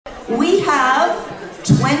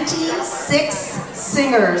6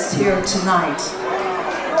 singers here tonight,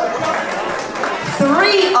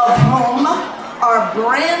 3 of whom are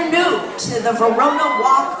brand new to the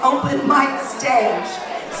VeronaWalk open mic stage.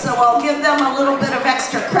 So I'll give them a little bit of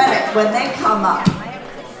extra credit when they come up.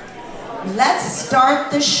 Let's start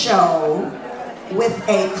the show with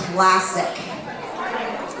a classic.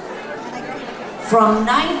 From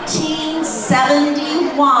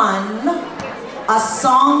 1971, a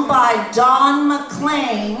song by Don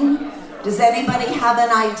McLean. Does anybody have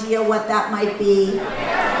an idea what that might be?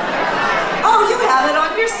 Oh, you have it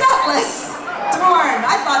on your set list. Darn,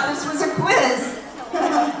 I thought this was a quiz.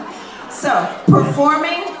 So,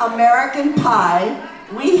 performing American Pie,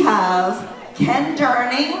 we have Ken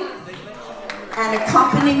Durning and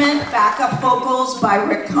accompaniment backup vocals by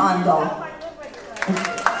Rick Condal.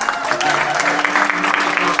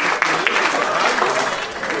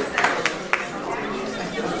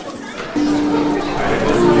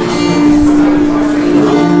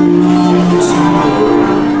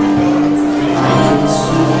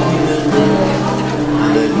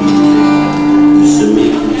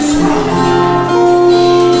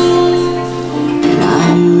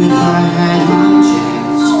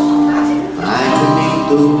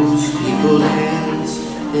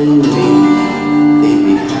 And the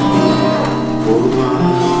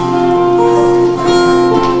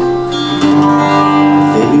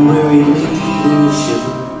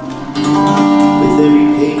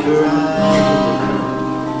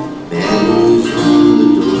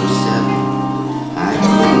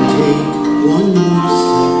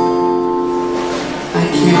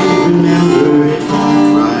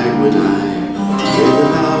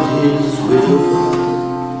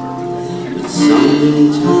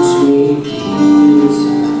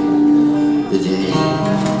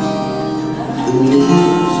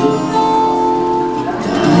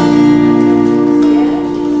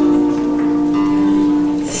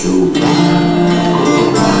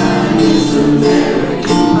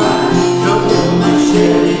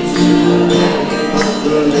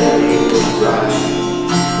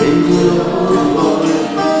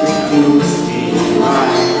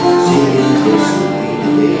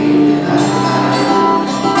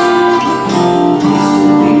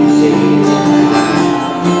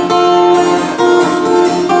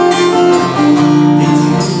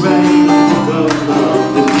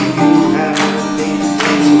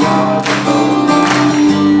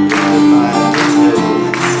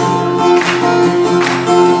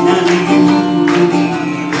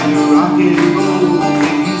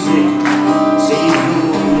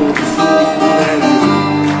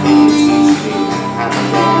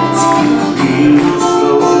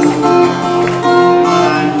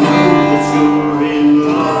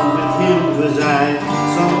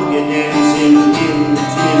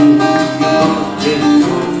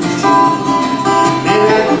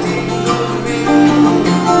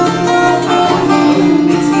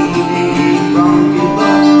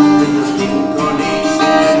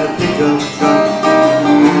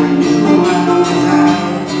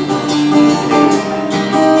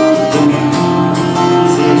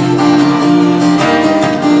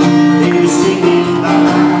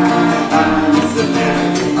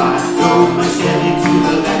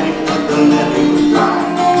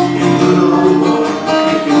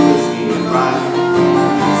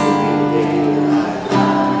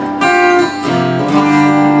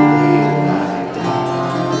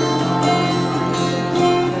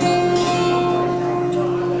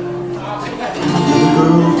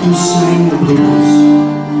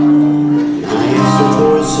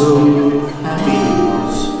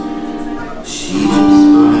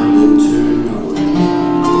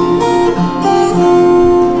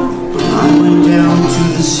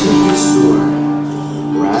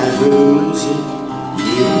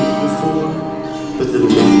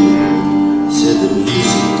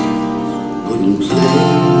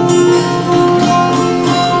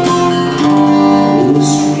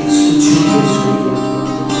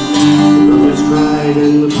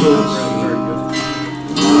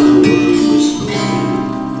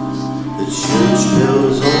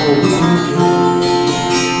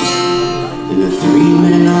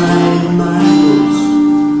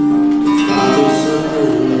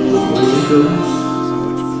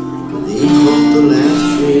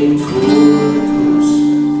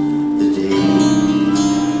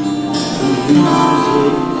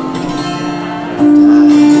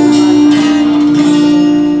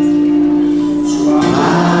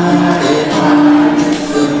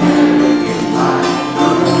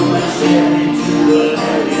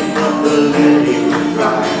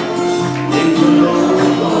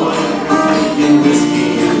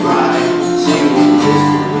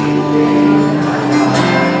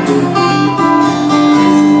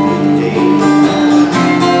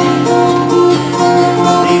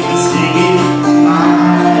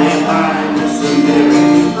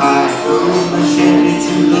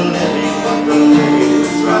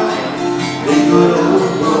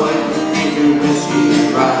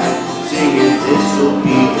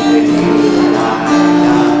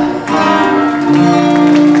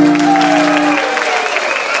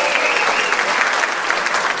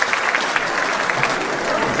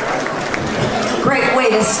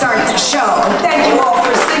always start the show. Thank you all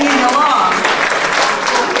for singing along.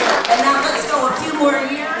 And now let's go a few more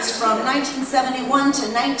years from 1971 to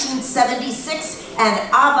 1976, and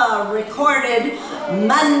ABBA recorded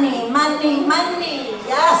Money, Money, Money.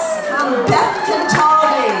 Yes, from Beth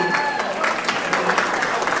Cataldi.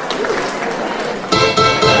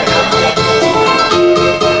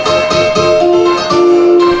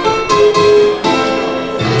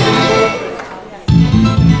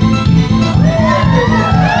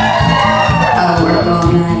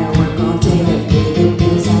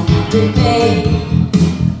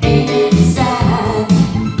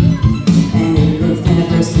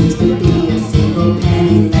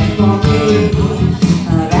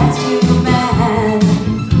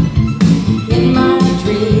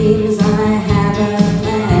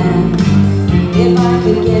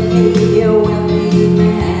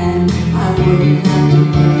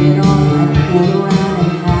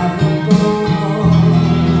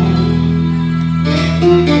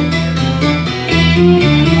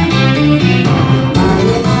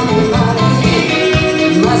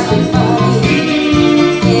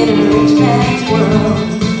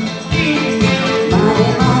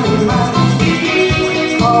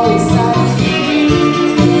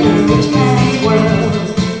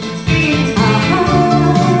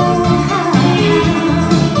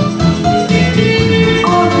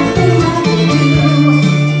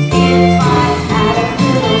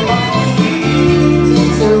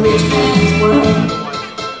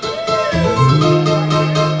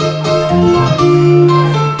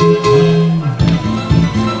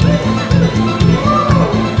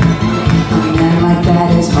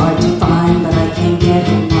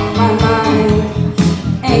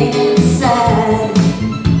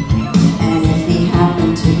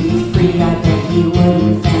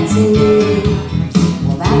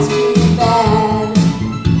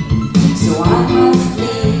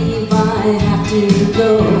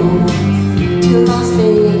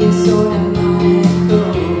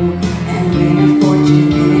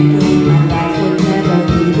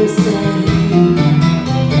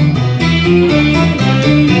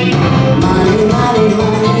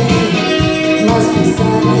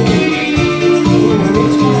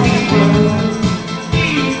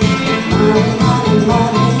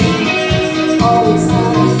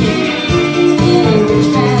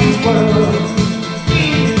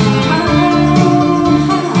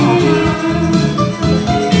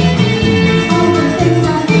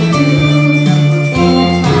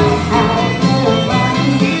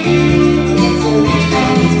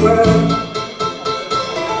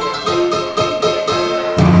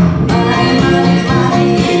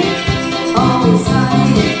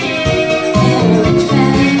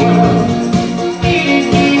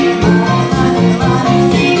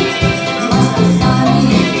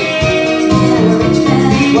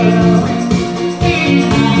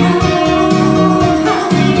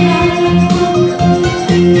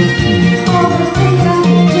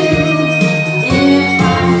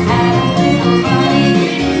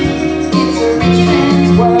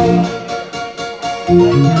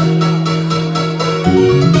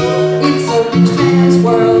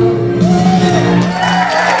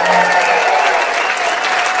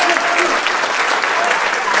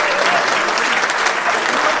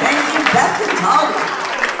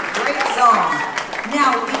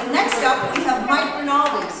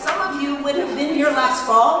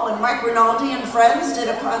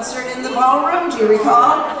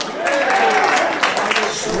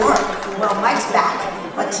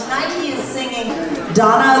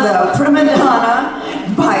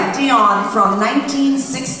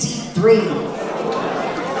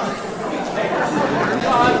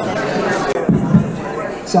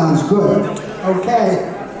 Sounds good. Okay.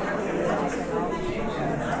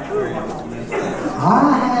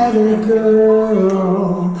 I had a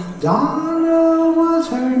girl, Donna was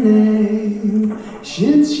her name.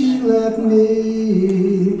 Since she left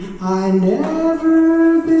me, I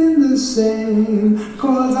never been the same.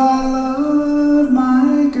 'Cause I love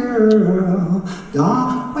my girl.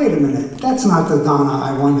 Wait a minute, that's not the Donna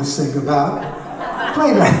I want to sing about.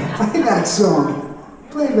 Play that song.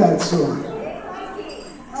 Play that song.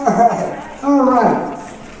 All right.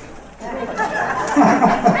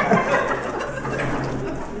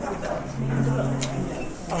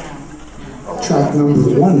 Track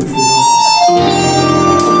number 1, if you know.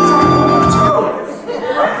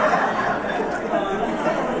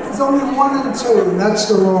 There's only 1 and 2, and that's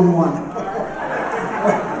the wrong one.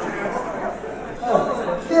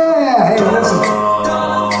 Yeah, hey, listen.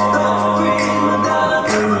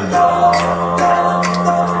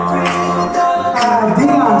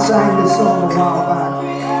 Dion sang this song a while back.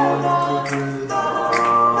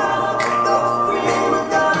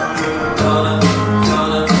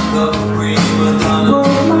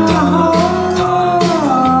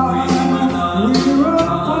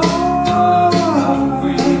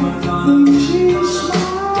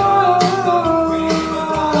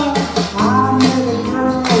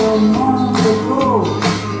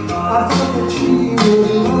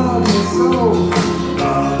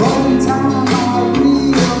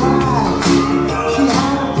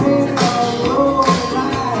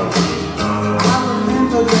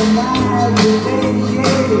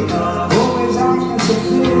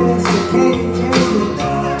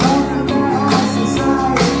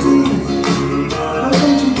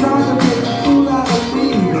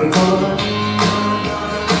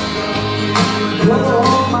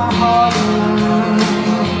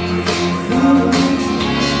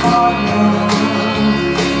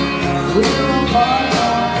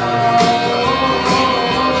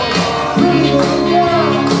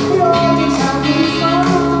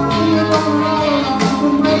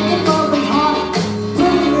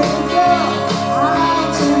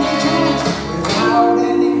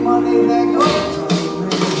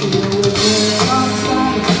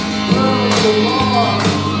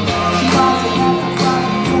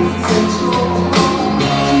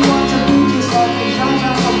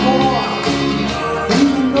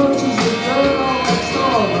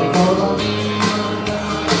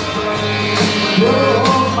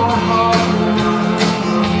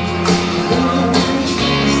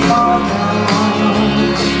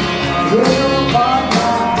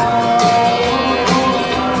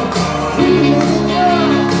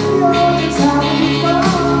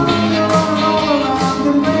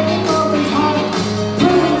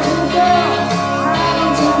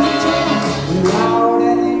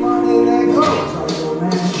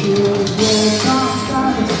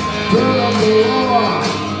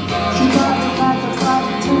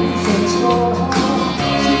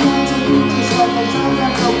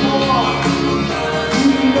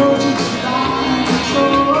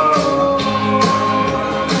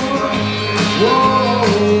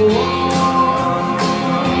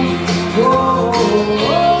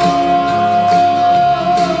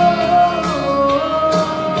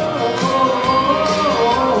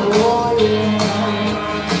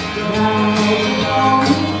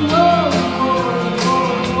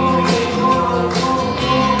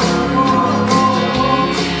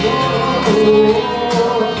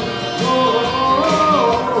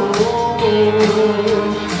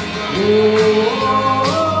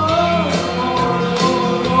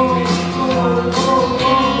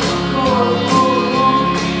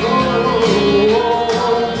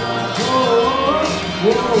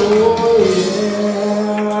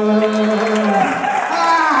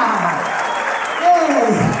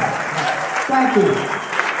 Thank you.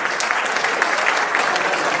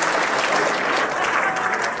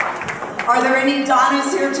 Are there any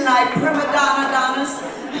Donnas here tonight? Prima donna Donnas?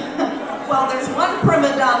 Well, there's one prima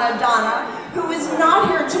donna who is not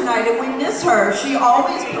here tonight, and we miss her. She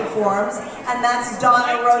always performs, and that's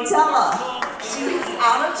Donna Rotella. She's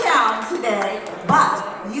out of town today,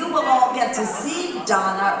 but you will all get to see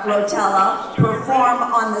Donna Rotella perform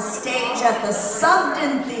on the stage at the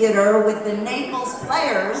Sugden Theater with the Naples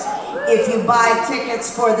Players if you buy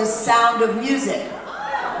tickets for The Sound of Music.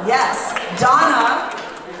 Yes, Donna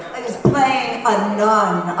is playing a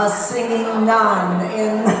nun, a singing nun.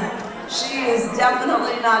 She is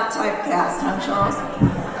definitely not typecast, huh, Charles?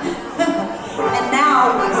 And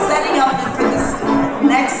now, setting up for this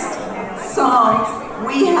next song,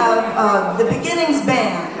 we have the Beginnings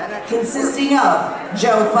Band, consisting of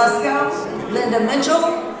Joe Fusco, Linda Mitchell,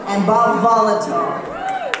 and Bob Volato.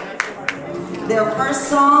 Their first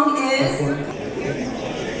song is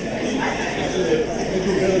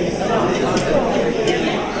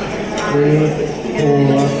 3,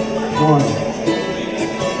 4, 1.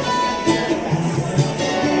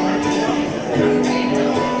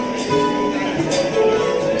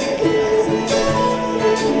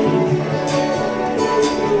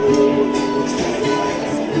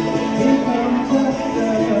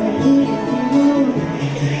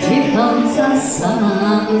 Here comes the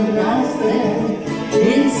sun, I said,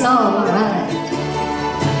 it's alright.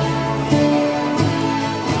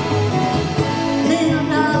 Little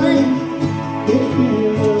darling, If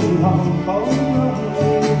you home,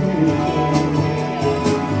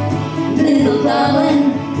 little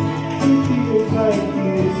darling, it feels like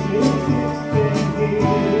years since it's been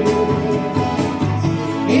here.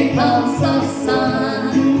 here comes the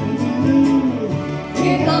sun,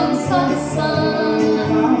 here comes the sun,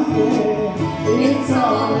 it's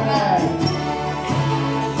alright.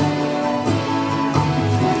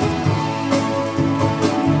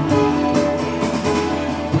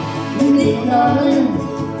 Little darling,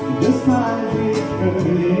 The smiles is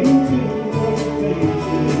turning into the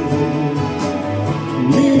faces.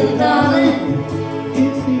 little darling,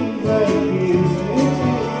 It seems like years since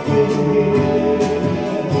it's been here.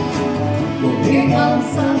 here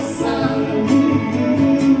comes the sun,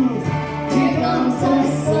 here comes the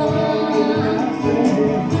sun,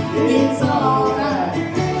 it's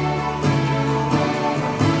alright.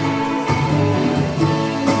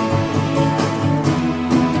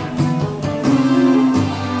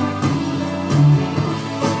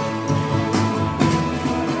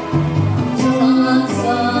 Sun,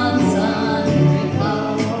 sun, sun, here it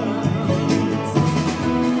comes.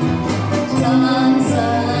 Sun,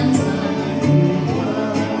 sun, sun, here it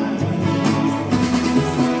comes.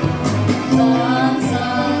 Sun,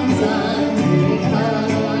 sun, sun, here it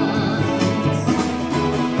comes.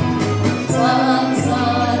 Sun,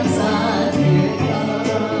 sun, sun, here it comes.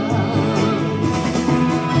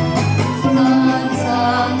 Sun,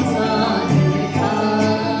 sun, sun, here it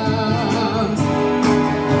comes.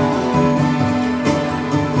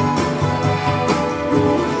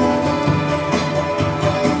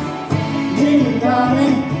 Little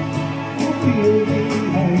darling, I feel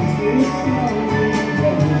behind this lonely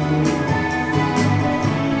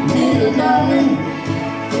little darling,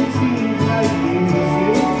 It seems like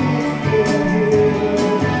years since it's been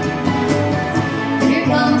here. here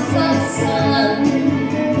comes the sun,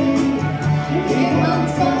 here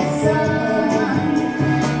comes the sun,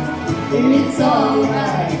 it's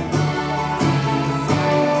alright.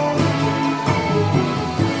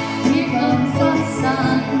 Here comes the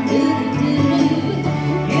sun, doo-doo-doo-doo.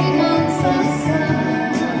 Here comes the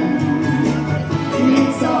sun,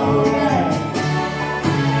 it's alright.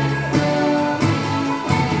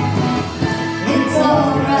 It's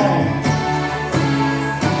alright.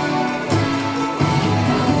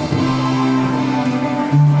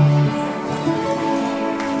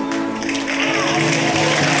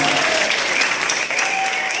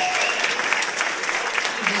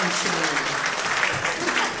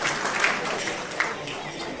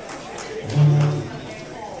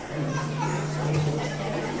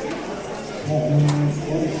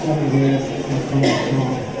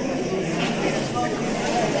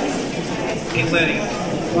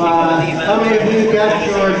 How many of you got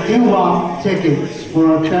your doo-wop tickets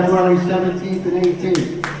for February 17th and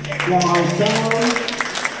 18th? There are several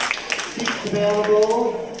seats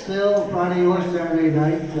available still Friday or Saturday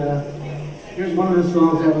night. Here's one of the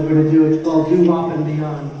songs that we're going to do. It's called Doo-Wop and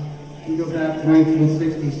Beyond. We go back to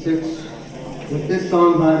 1966 with this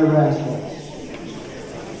song by the Rascals.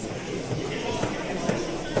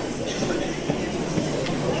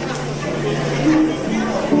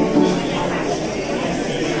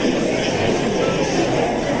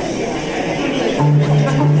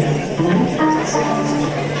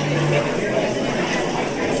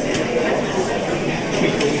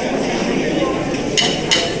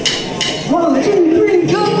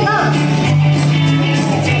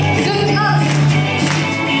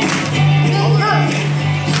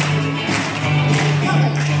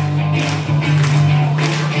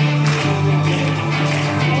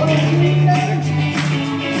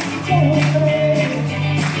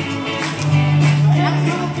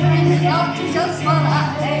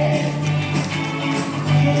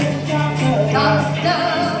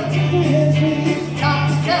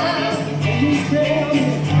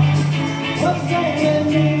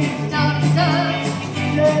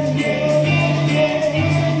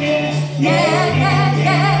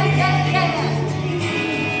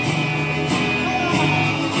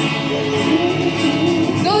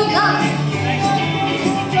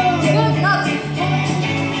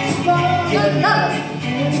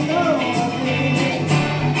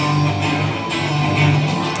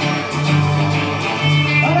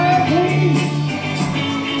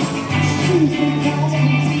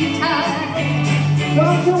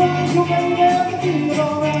 Don't you want to make everything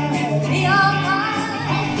alright? Be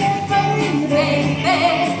alright, baby.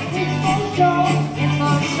 It's for sure. It's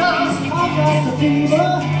for sure. I got the fever.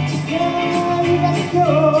 Yeah, you got the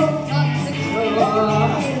cure. Got the cure.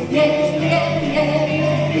 Yeah, yeah, yeah,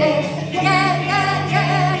 yeah, yeah, yeah, yeah,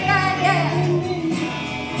 yeah, yeah.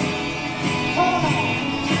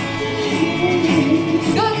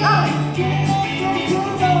 Good luck. Good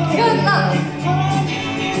luck. Good luck.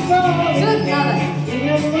 Good luck.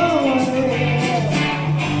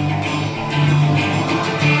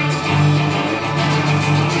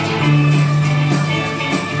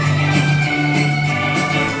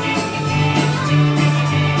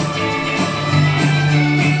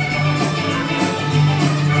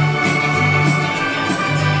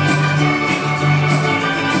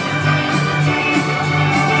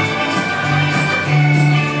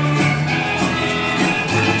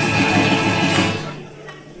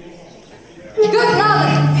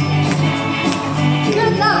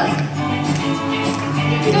 Good luck.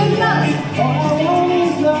 Good luck. All I want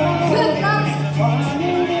is love. Good luck. All I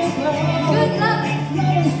need is love. Good luck.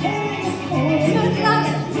 Love is painful. Good luck.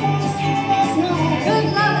 Good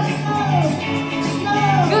luck.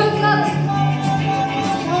 Good luck.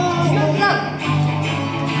 Good luck.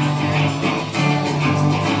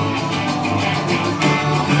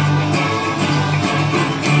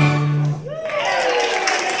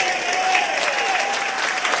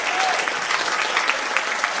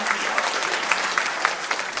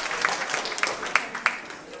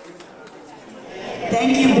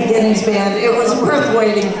 Thank you, Beginnings Band. It was worth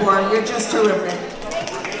waiting for. You're just terrific.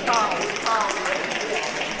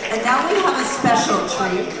 And now we have a special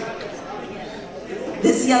treat.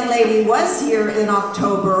 This young lady was here in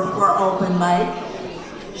October for open mic.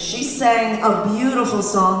 She sang a beautiful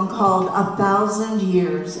song called 1,000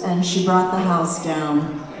 Years, and she brought the house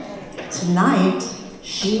down. Tonight,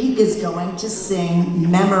 she is going to sing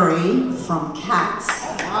Memory from Cats.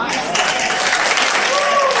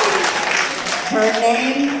 Her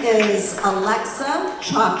name is Alexa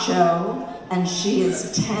Chacho, and she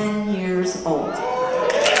is 10 years old.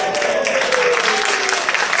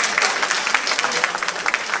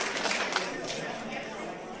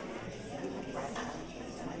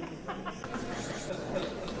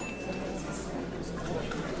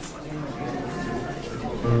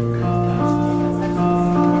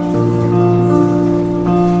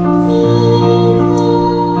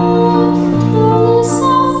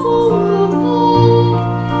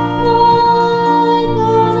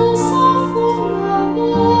 Not a soft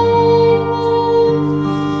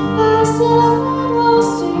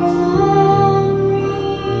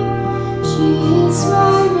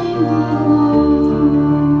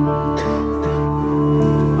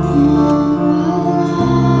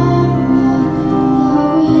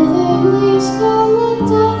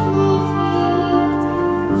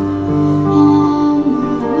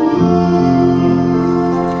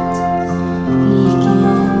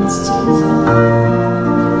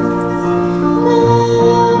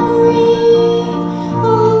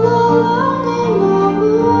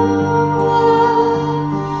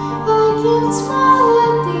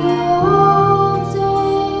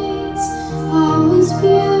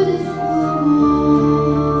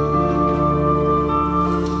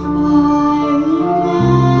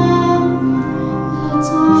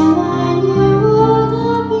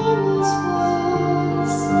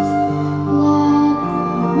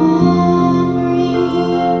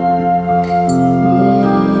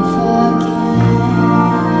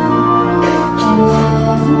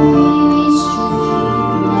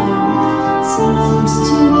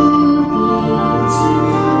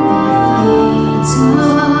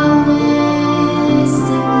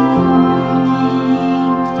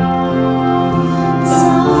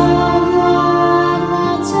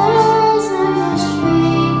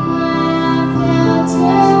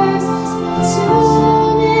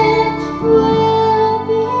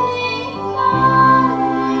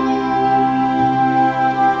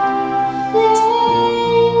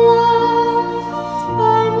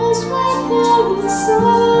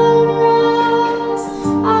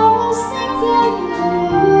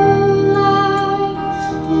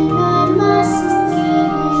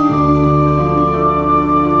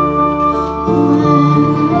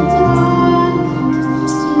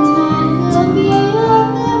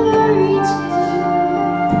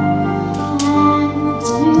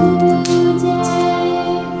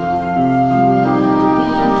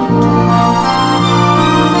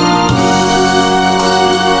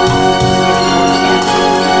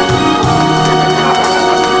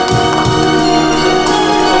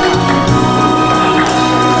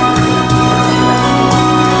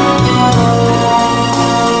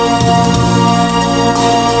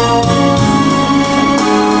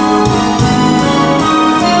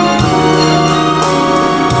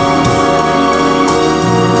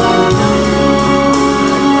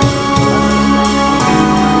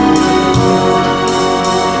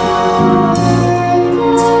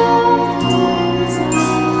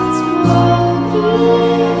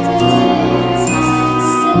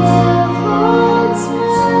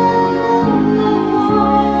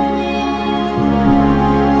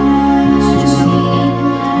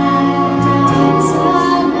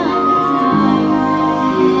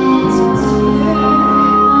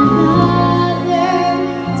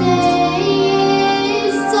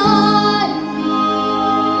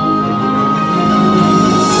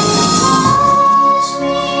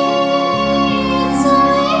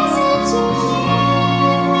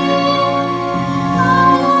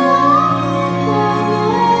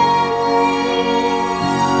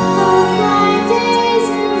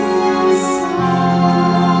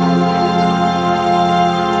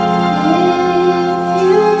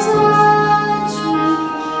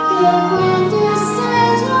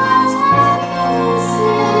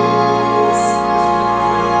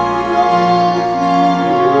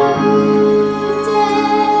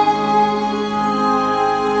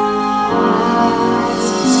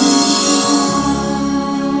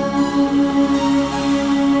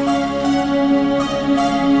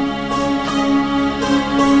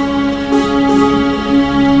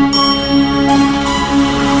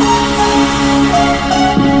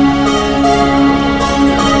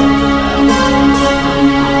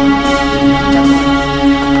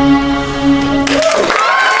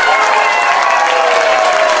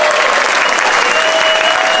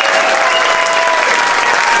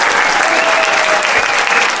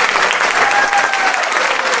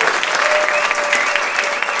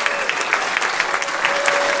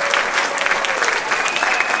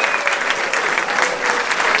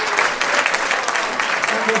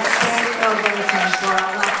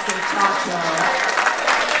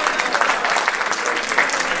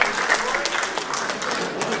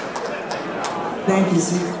Thank you,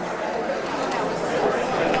 sweetie.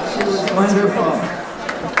 She was wonderful.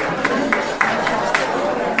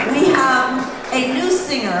 We have a new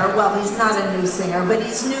singer, well, he's not a new singer, but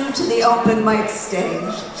he's new to the open mic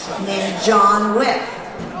stage, named John Wick.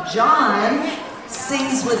 John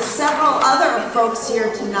sings with several other folks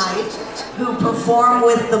here tonight who perform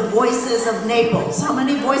with the Voices of Naples. How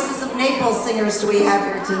many Voices of Naples singers do we have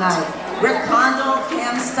here tonight? Rick Condell,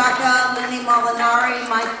 Cam Stucca, Lenny Molinari,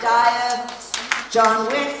 Mike Dyer, John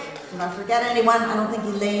Wick. Did I forget anyone? I don't think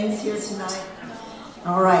Elaine's here tonight.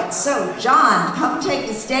 All right, so John, come take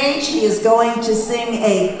the stage. He is going to sing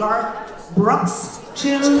a Garth Brooks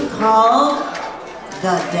tune called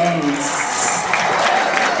The Dance.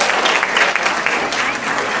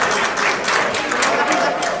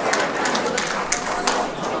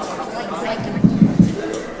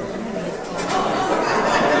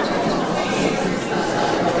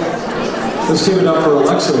 Let's give it up for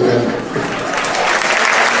Alexa again.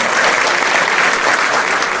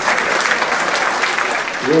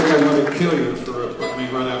 Rick, I'm going to kill you for putting me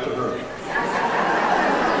right after her.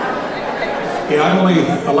 Yeah, I'm only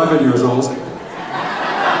 11 years old.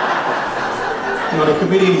 No, the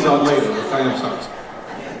comedian's on later. The time sucks.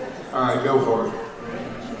 All right, go for it.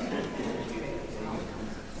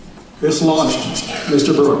 This launched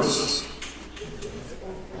Mr. Brooks.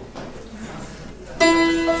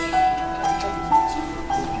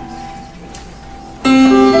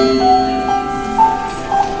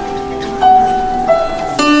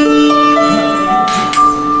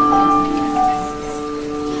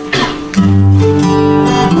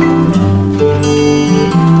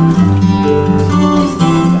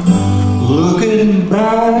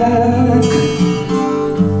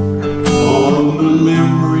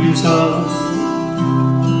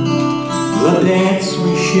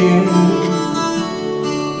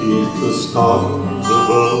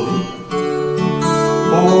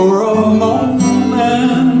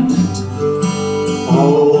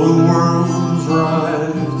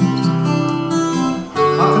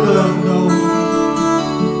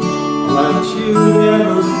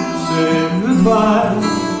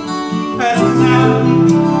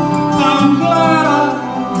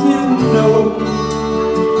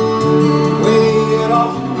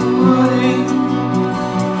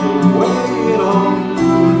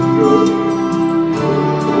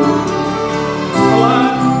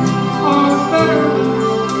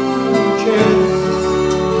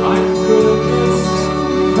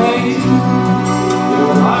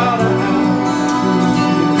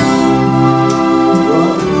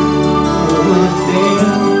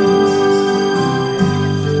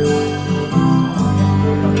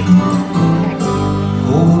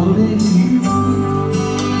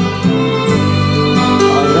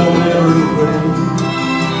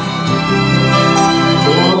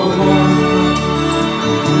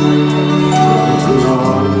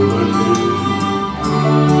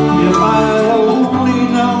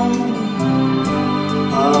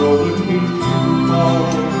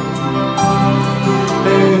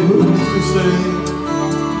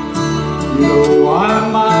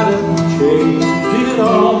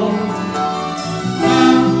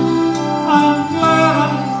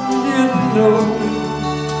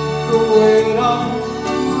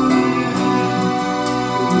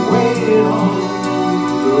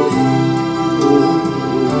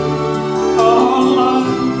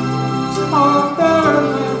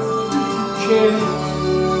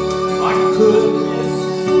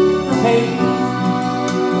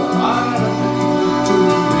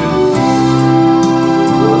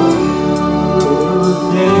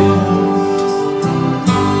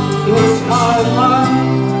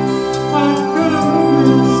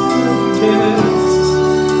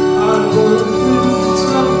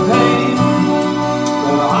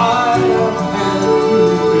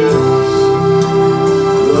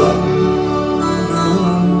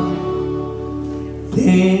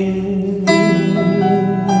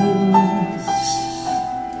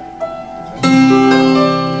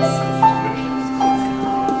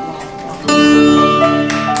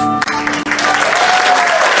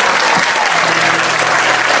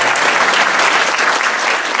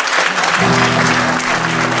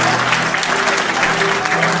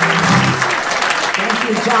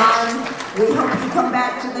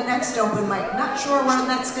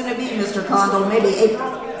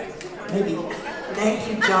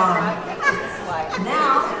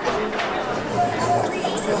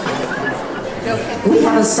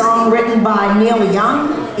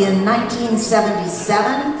 In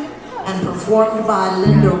 1977 and performed by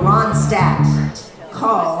Linda Ronstadt,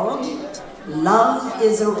 called Love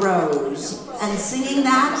is a Rose. And singing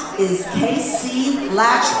that is K.C.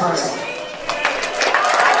 Latchford.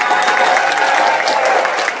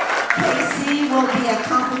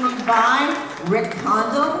 Rick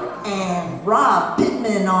Condon and Rob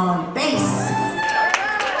Pittman on bass.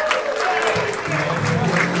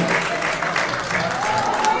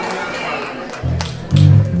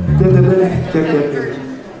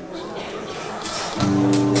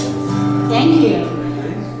 Thank you.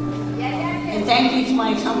 And thank you to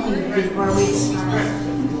my company before we start.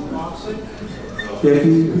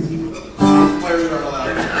 Players aren't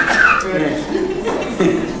allowed.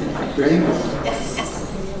 Ready?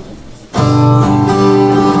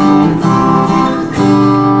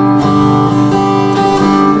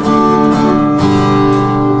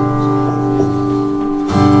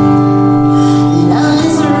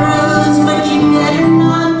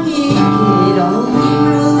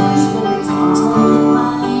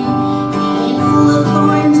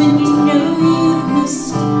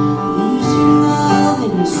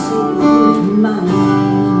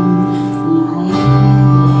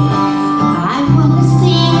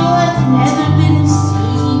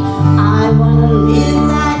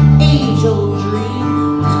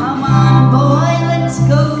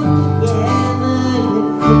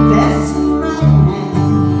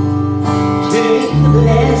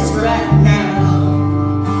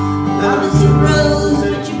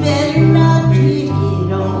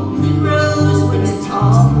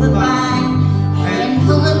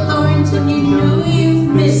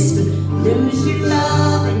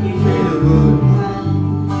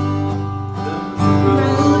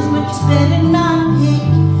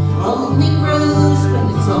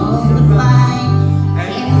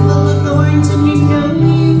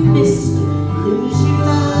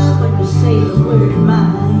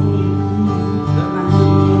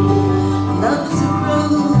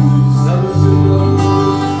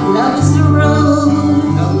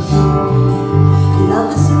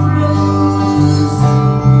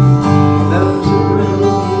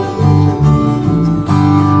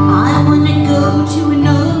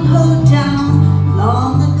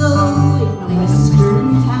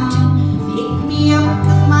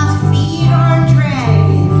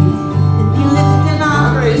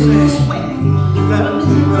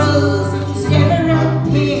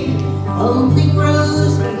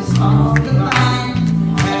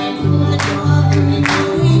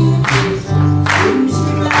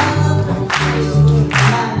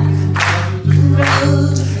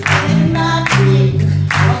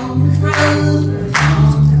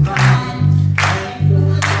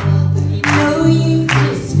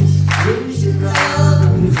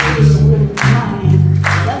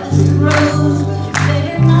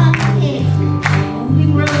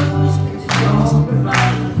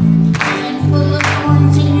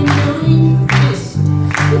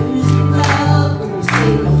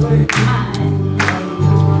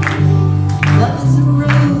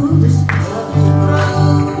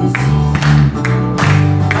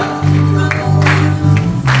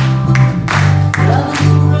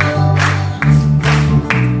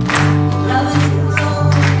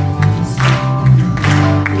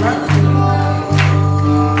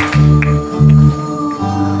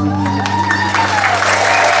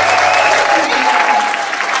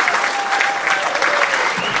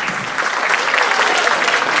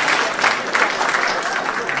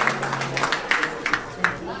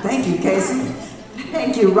 Thank you, Casey.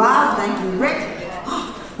 Thank you, Rob. Thank you, Rick.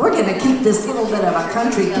 We're going to keep this little bit of a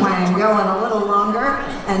country twang going a little longer.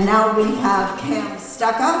 And now we have Cam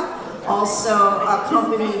Stucca, also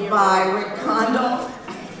accompanied by Rick Condon,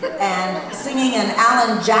 and singing an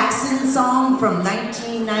Alan Jackson song from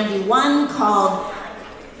 1991 called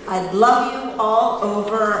I'd Love You All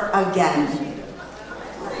Over Again.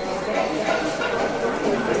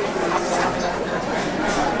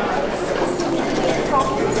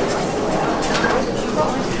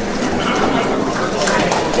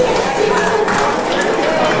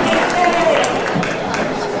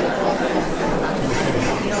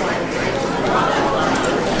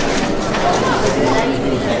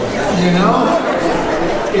 You know,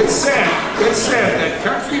 it's said that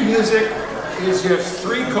country music is just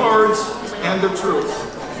 3 chords and the truth.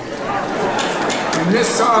 And this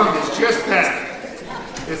song is just that.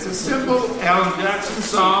 It's a simple Alan Jackson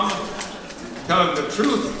song telling the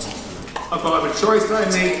truth about a choice I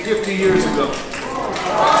made 50 years ago.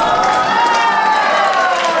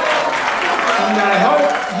 And I hope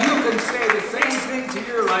you can say the same thing to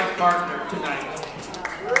your life partner tonight.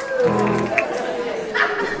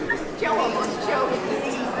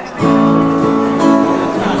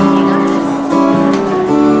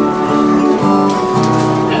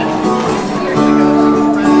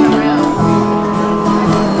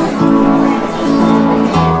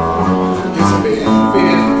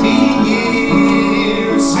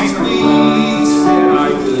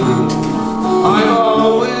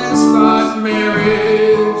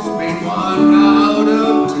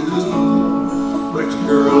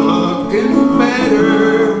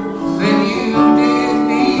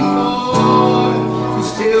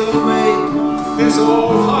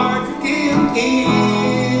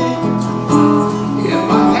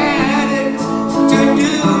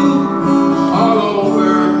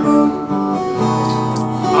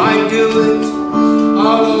 do it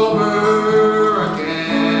all over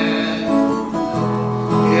again.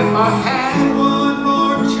 If I had one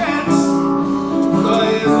more chance to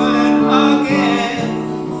live it again,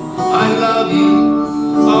 I love you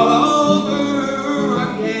all over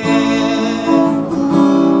again.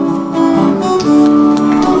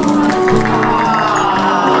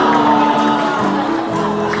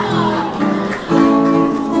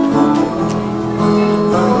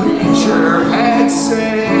 The preacher had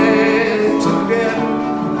said to death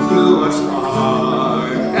do us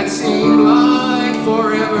part. That seemed like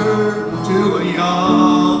forever to a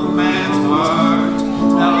young man's heart.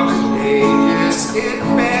 Now the days get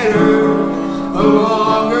better, the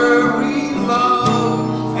longer we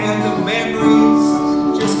love, and the memories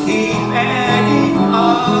just keep adding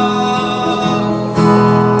up.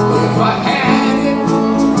 If I had it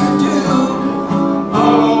to do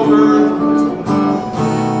all over,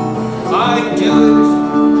 I'd do it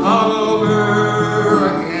all over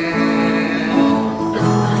again.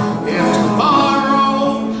 If tomorrow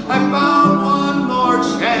I found one more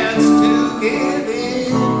chance to give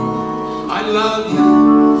in, I love you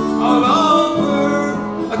all over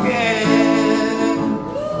again.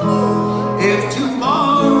 If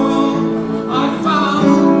tomorrow I found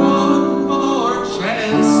one more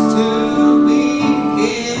chance to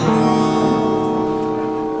begin,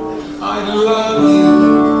 I love you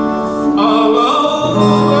all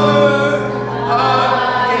over again.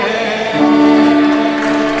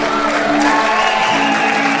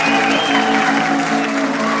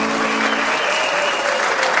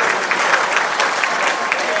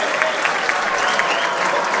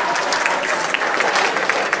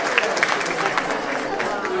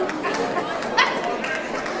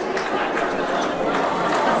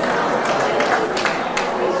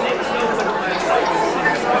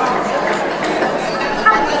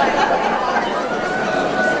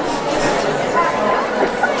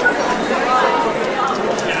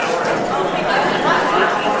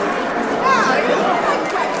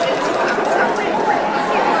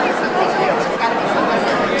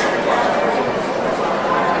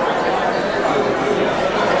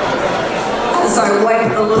 As I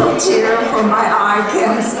wiped a little tear from my eye,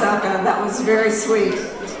 Kim stuck on. That was very sweet.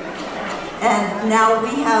 And now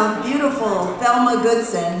we have beautiful Thelma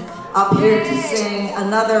Goodson up here to sing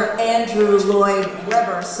another Andrew Lloyd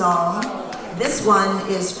Webber song. This one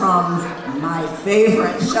is from my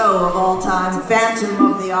favorite show of all time,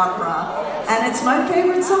 Phantom of the Opera. And it's my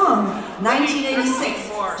favorite song,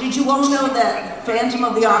 1986. Did you all know that Phantom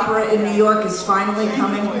of the Opera in New York is finally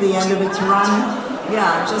coming to the end of its run?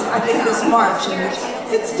 Yeah, just I think this March, and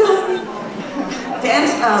it's done.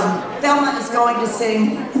 Thelma is going to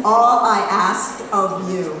sing All I Ask of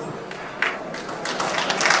You.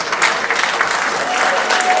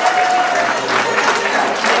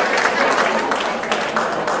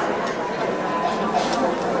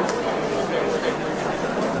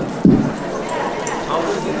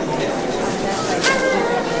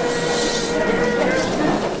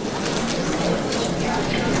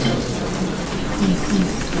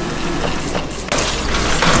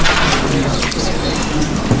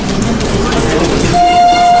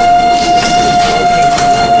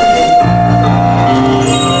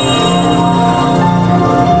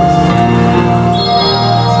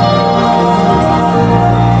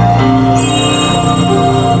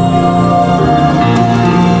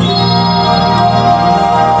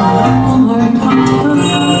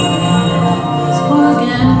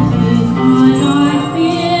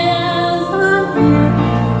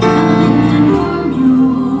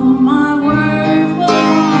 My word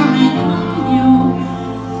will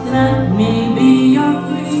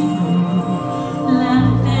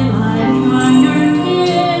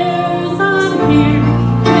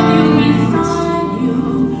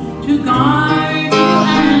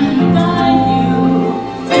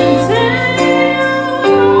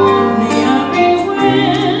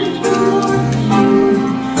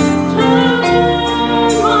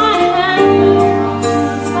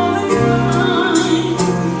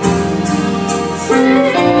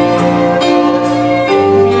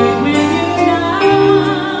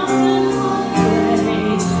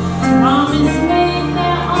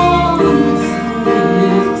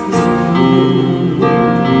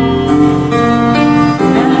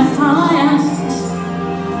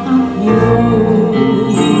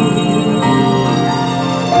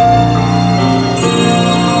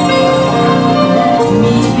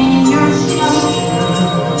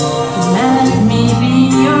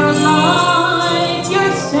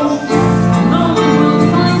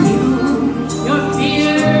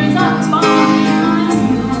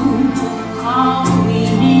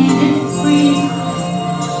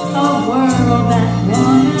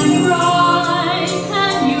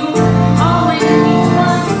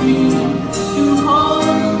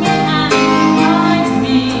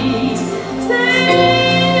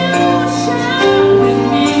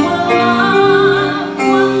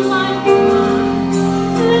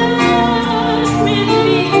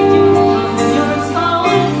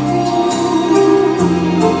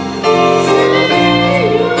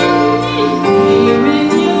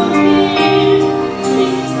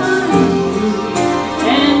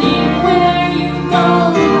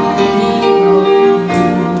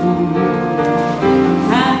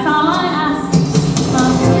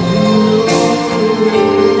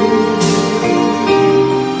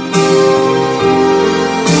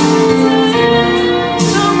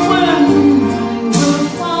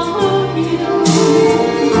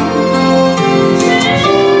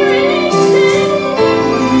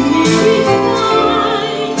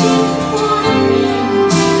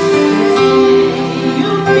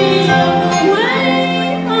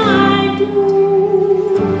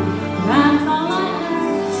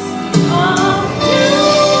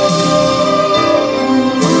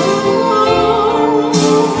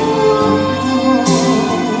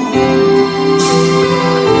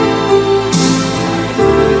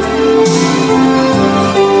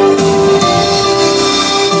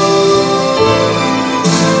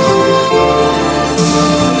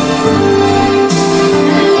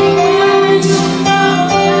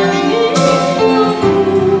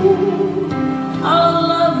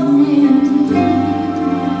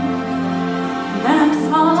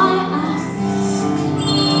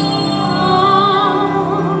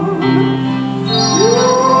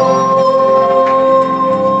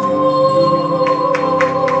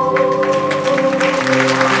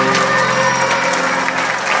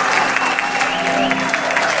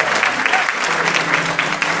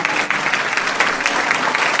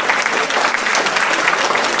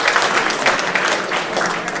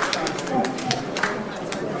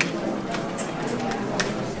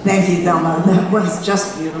Thank you, Thelma. That was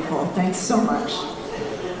just beautiful. Thanks so much.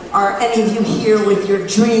 Are any of you here with your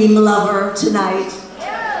dream lover tonight?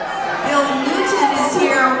 Bill Newton is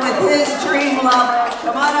here with his dream lover.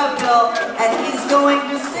 Come on up, Bill. And he's going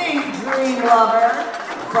to sing Dream Lover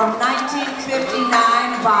from 1959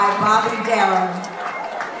 by Bobby Darin.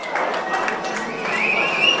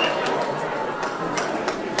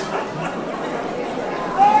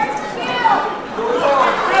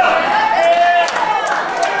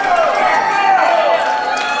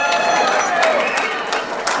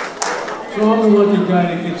 So I'm the lucky guy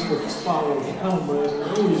that gets the spotlight Elma, as I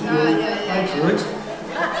always do. Thanks, Rick.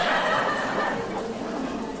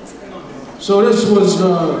 So this was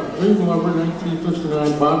Dream Lover,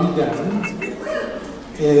 1959, Bobby Darin.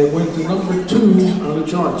 And it went to number 2 on the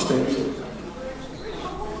charts, thanks.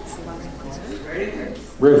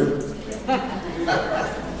 Ready?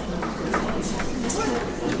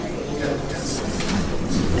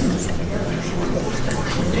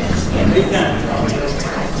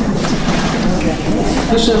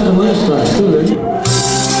 This happened last time, too, didn't it?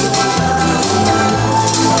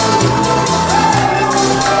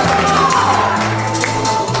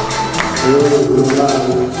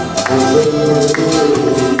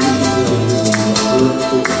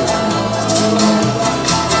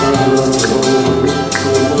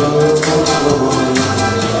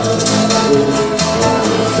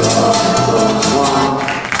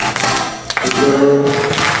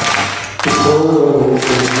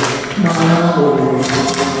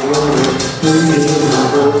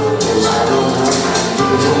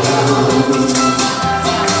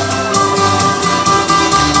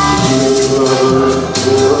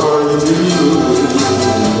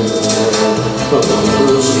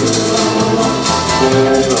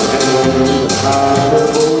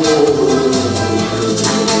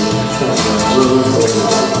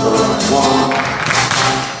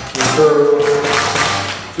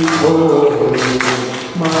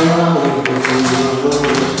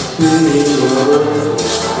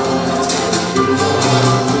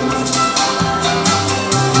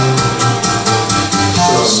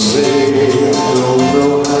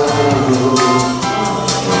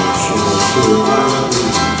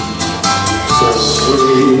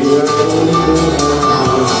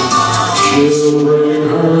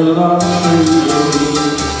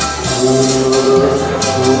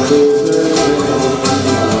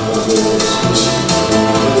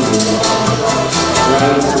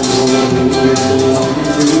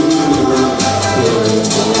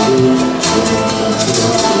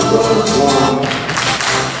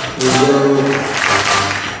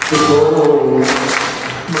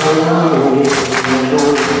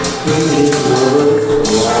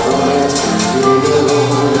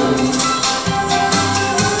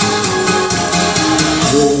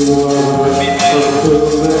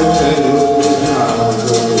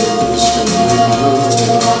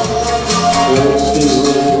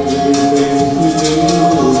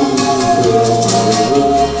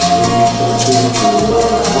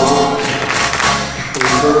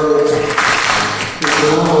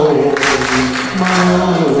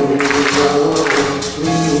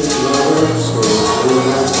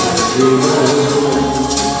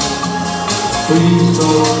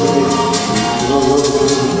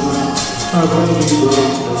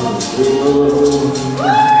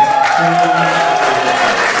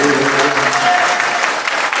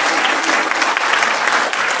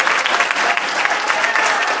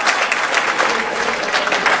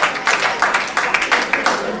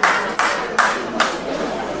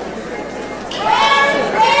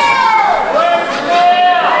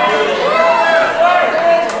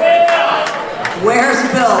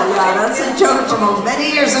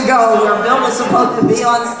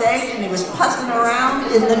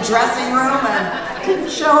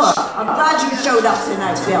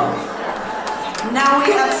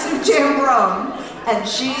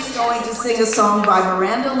 Sing a song by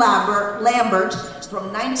Miranda Lambert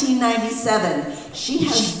from 1997. She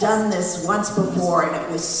has done this once before and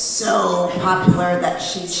it was so popular that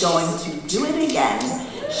she's going to do it again.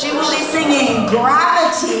 She will be singing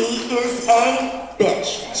Gravity is a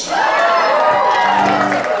Bitch.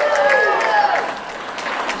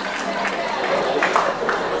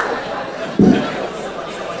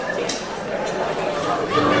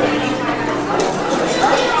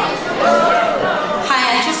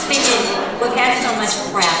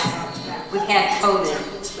 We've had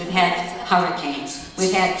COVID, we've had hurricanes,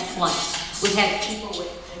 we've had floods, we've had people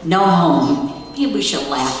with no home. Maybe we should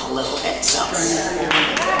laugh a little bit, so.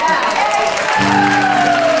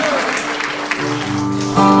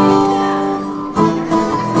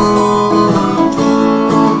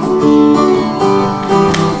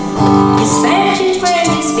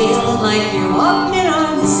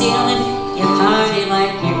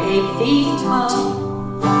 tall.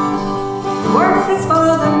 Work is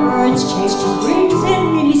for the birds, chasing dreams in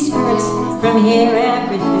mini skirts. From here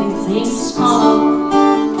everything seems small.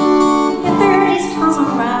 If 30s come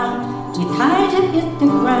around, you kind of hit the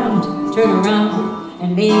ground, turn around and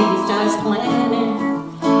maybe start planning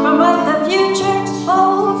for what the future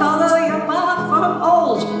holds. Although you're far from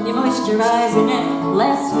old, you're moisturizing and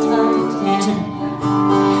less time tanning.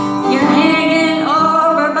 You're hanging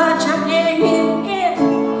over, but you're hanging in.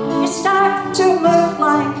 You start to look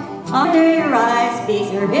like under your eyes,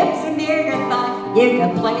 bigger hips and bigger thighs. You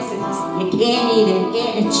got places you can't even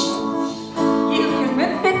itch. You can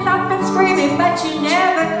rip it up and scream it, but you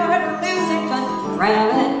never gonna lose it, 'cause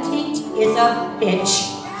gravity is a bitch.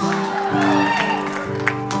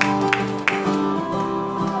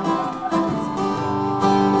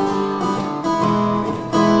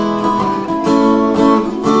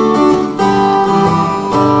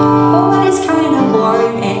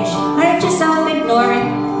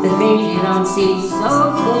 You don't see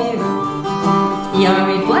so clear. Your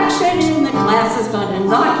reflection in the glass is gonna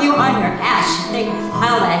knock you on your ass. You think,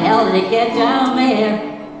 how the hell did it get down there?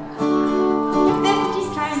 50's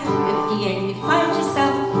kind of 50 and you find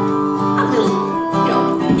yourself a little,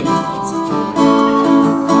 you know,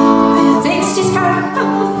 60's kind of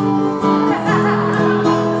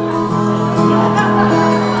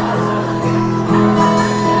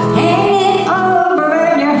hanging over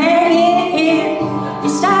and you're hanging in. You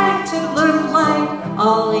start to look like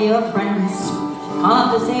all of your friends.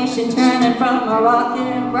 Conversation turning from a rock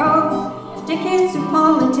and roll. Tickets to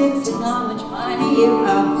politics and how much money you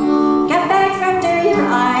owe. Got bags under your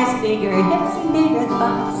eyes, bigger hips and bigger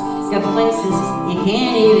thighs. Got places you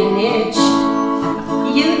can't even itch.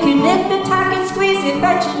 You can lift the top and squeeze it,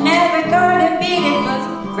 but you're never gonna beat it, 'cause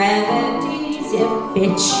gravity's a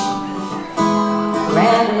bitch.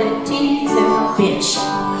 Gravity's a bitch.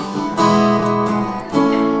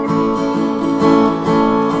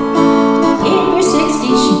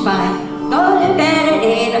 Fine. Go to bed at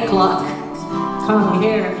 8 o'clock. Come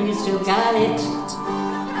here if you still got it.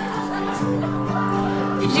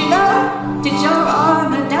 Did you know that you're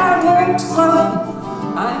on the downward slope?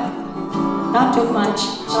 Not too much.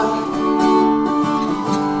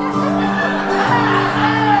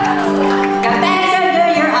 Got bags under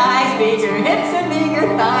your eyes, bigger hips and bigger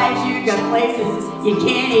thighs. You got places you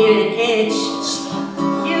can't even itch.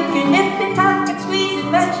 You can lift the top and squeeze it,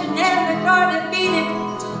 but you're never gonna beat it.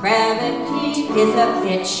 Gravity is a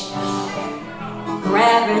bitch.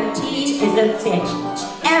 Gravity is a bitch.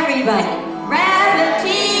 Everybody,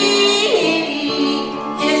 gravity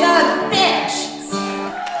is a bitch.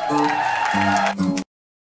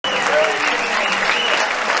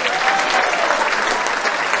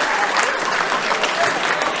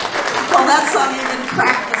 Well, that song even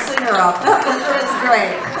cracked the singer up. That was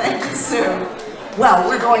great. Thank you, Sue. Well,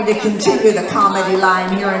 we're going to continue the comedy line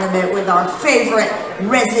here in a minute with our favorite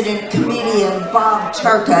resident comedian, Bob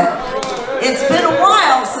Turcotte. It's been a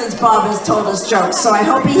while since Bob has told us jokes, so I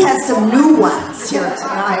hope he has some new ones here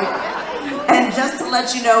tonight. And just to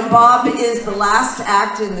let you know, Bob is the last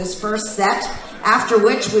act in this first set, after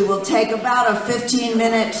which we will take about a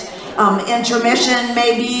 15-minute intermission,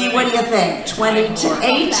 maybe, what do you think, 20 to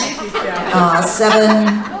 8,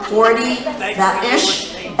 7:40, that-ish.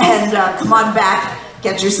 And come on back,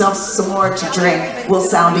 get yourself some more to drink. We'll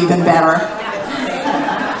sound even better.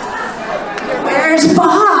 Where's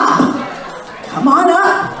Bob? Come on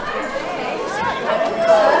up.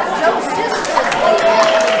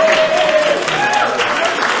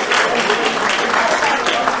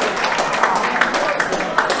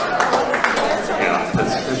 Yeah,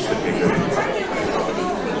 this should be good.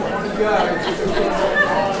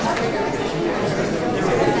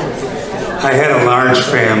 I had a large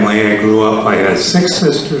family. I grew up, I had 6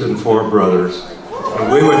 sisters and 4 brothers.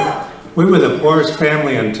 And we were the poorest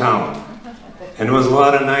family in town. And there was a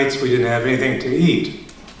lot of nights we didn't have anything to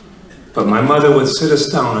eat. But my mother would sit us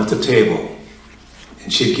down at the table,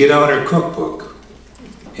 and she'd get out her cookbook,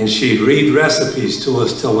 and she'd read recipes to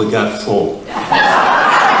us till we got full.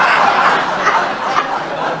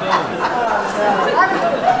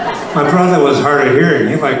 My brother was hard of hearing.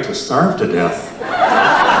 He liked to starve to death.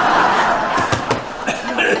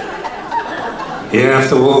 Yeah, if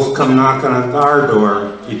the wolf come knocking on our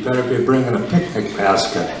door, he'd better be bringing a picnic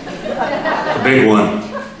basket. A big one.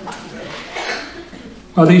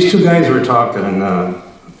 Well, these 2 guys were talking, and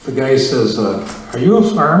the guy says, are you a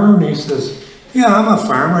farmer? And he says, yeah, I'm a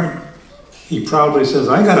farmer. He proudly says,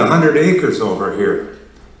 I got 100 acres over here.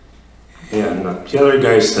 And the other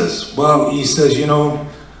guy says, well, he says, you know,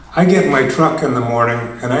 I get my truck in the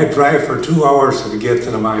morning, and I drive for 2 hours to get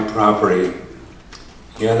to my property.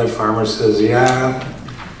 The other farmer says, yeah,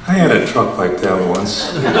 I had a truck like that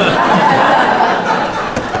once.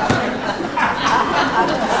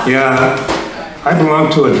 Yeah, I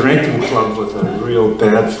belong to a drinking club with a real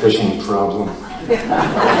bad fishing problem.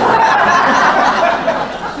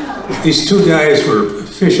 These two guys were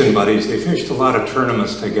fishing buddies. They fished a lot of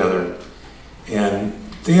tournaments together. And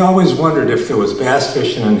they always wondered if there was bass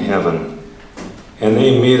fishing in heaven. And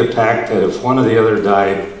they made a pact that if one or the other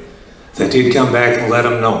died, that he'd come back and let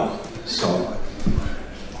them know. So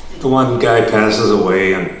the one guy passes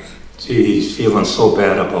away and gee, he's feeling so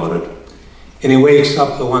bad about it. And he wakes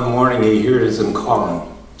up the one morning, he hears him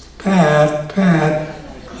calling, Pat, Pat.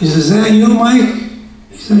 He says, is that you, Mike?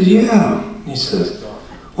 He says, yeah. He says,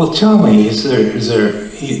 well, tell me, is there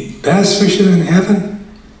bass fishing in heaven?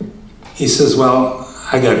 He says, well,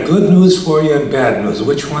 I got good news for you and bad news.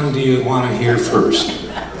 Which one do you want to hear first?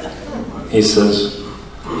 He says,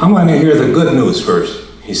 I want to hear the good news first.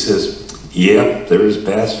 He says, yep, there's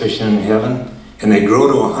bass fishing in heaven, and they grow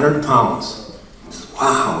to 100 pounds. He says,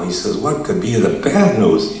 wow. He says, what could be the bad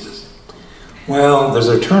news? He says, well, there's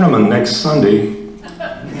a tournament next Sunday,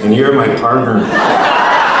 and you're my partner.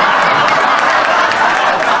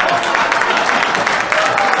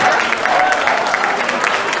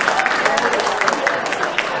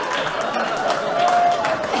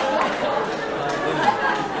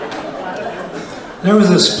 There was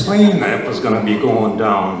this plane that was going to be going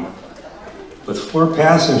down with 4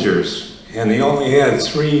 passengers, and they only had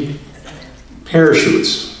 3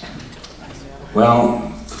 parachutes.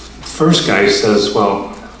 Well, the first guy says,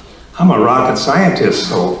 well, I'm a rocket scientist,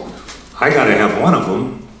 so I got to have one of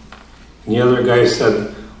them. And the other guy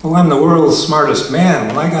said, well, I'm the world's smartest man,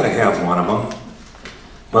 well, I got to have one of them.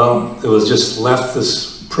 Well, there was just left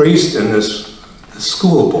this priest and this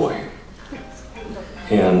schoolboy.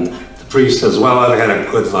 And the priest says, well, I've had a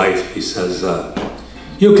good life. He says,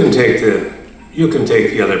 you can take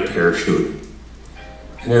the other parachute.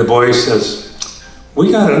 And the boy says,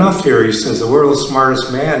 we got enough here. He says, the world's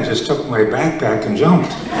smartest man just took my backpack and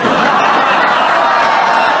jumped.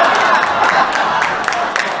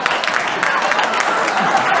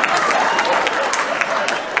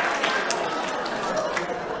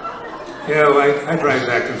 Yeah, well, I drive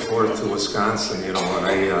back and forth to Wisconsin, you know, and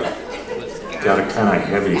I got a kind of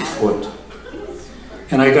heavy foot.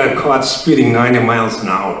 And I got caught speeding 90 miles an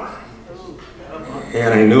hour.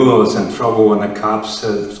 And I knew I was in trouble when the cop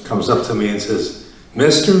comes up to me and says,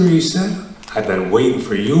 Mister, he said, I've been waiting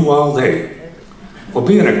for you all day. Well,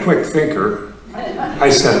 being a quick thinker, I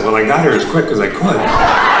said, well, I got here as quick as I could.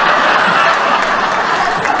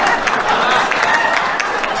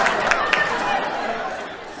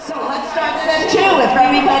 So let's start set 2. If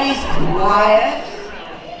everybody's quiet,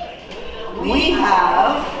 we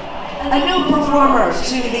have a new performer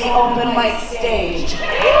to the open mic stage.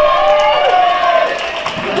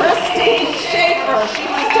 Christine Schaefer, she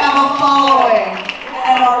must have a following.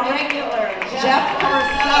 And our regular Jeff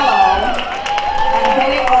Porcello, and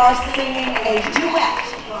they are singing a duet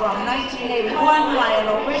from 1981,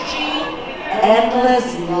 Lionel Richie,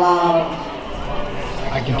 Endless Love.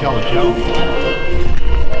 I can tell the joke.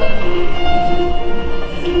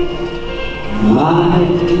 My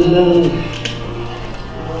love,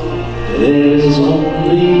 there's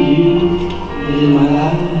only you in my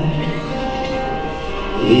life.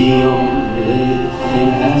 The only thing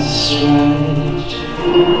that's right.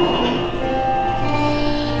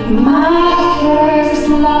 My first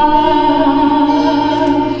love,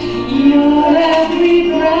 your every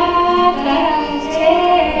breath I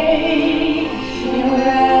take, your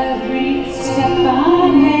every step I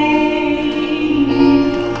make.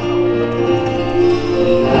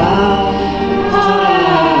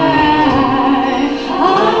 I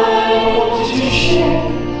want to share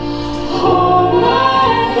all my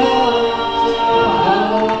love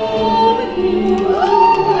with you.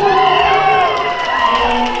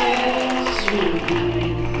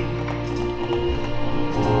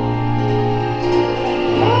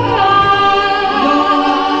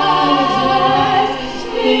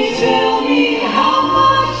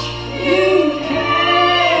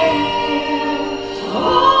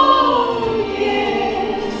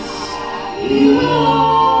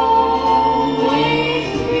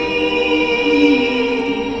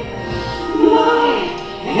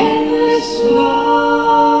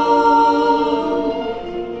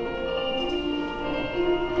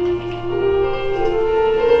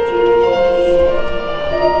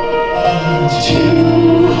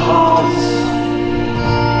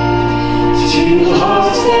 Two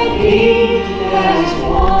hearts that beat as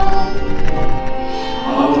one.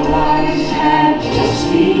 Our lives have just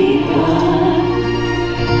begun.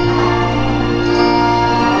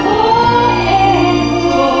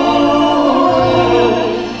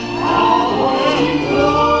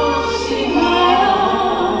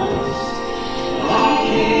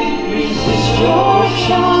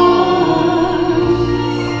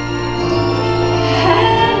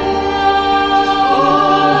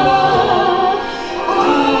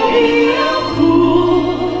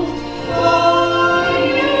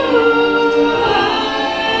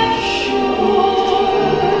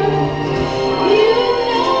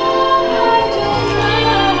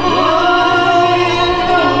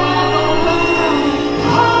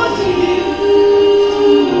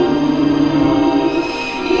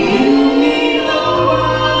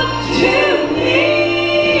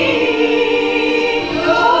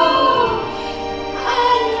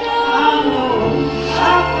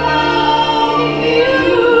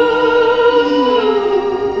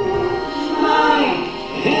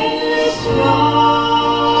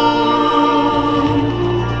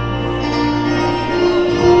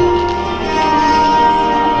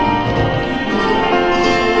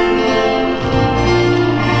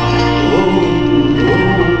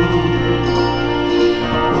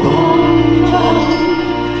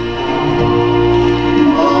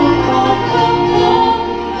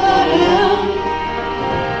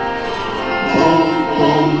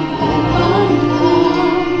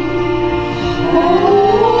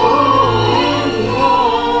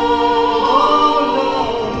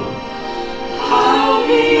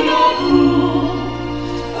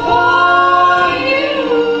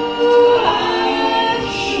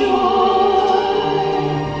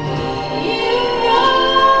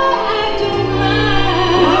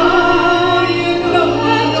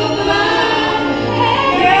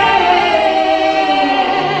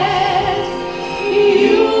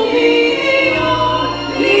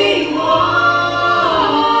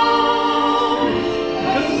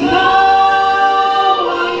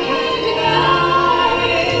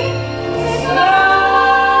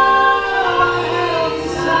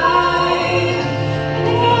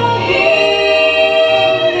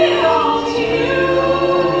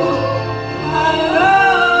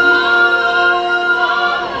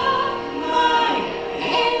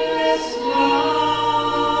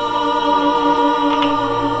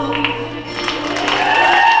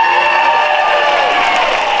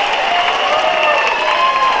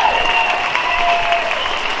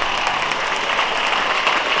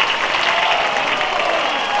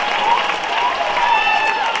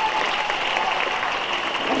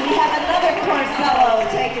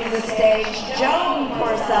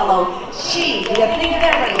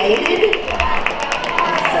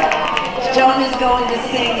 Joan is going to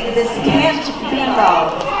sing This Can't Be Love,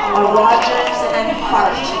 a Rogers and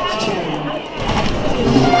Hart tune.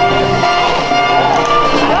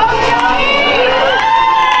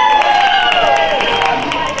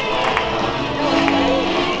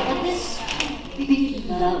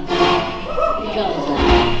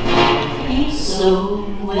 So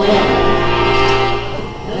well,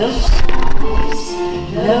 no sighs,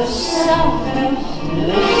 no sorrows, no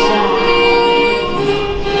sighs.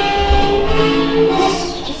 This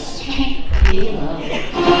just can't be love.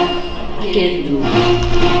 I get no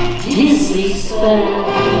dizzy spell.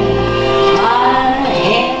 My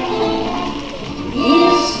head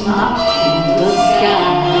is not in the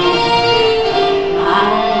sky. My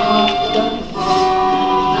heart does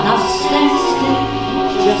not stand still,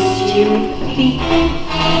 just here.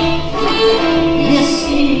 This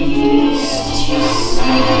is too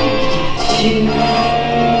sweet to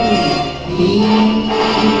be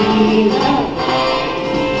love.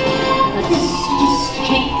 This just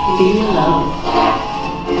can't be love.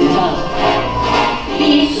 Love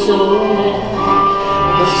be so well,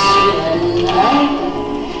 but still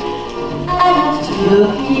I love to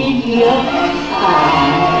look in your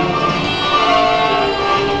eyes.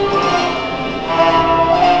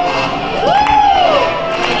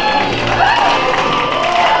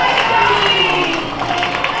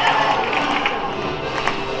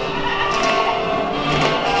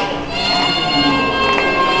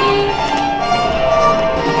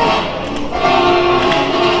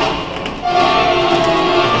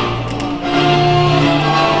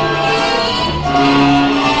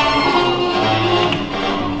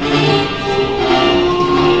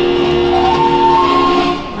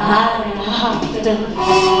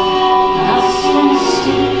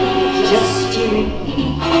 Just to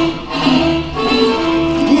repeat,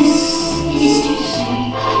 this is too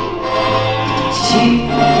sweet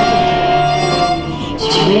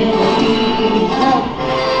to ever be love.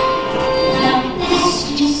 Now this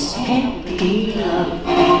just can't be love,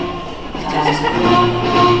 'cause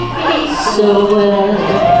it's so well.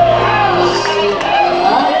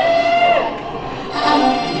 I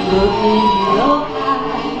love to look in your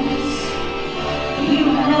eyes. You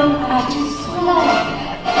know I just love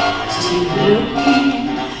to look in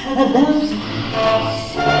those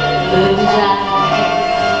eyes,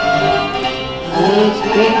 those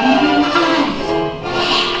great blue eyes.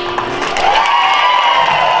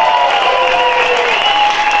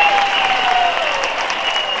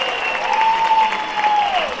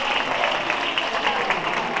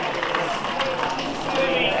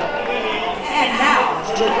 And now,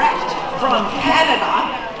 direct from Canada,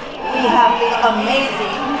 we have the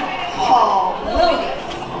amazing Paul Williams.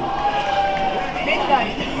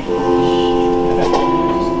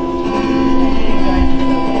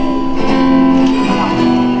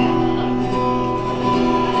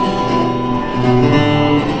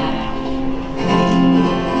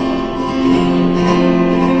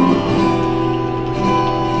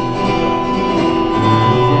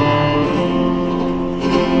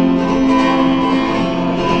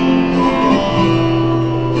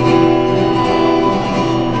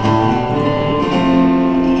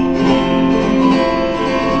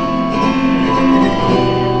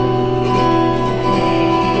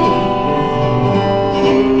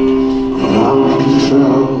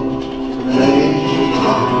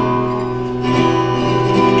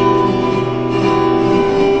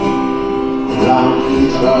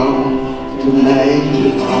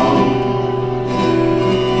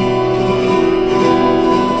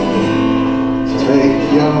 Take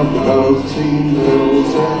your protein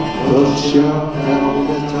pills and put your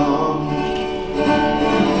helmet on.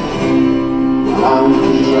 Ground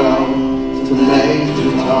control to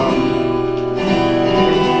Major Tom.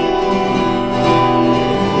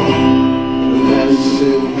 The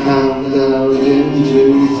medicine countdown into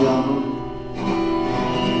zone.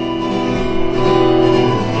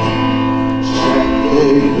 Check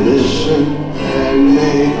ignition and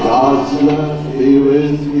may God's love be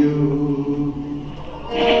with you.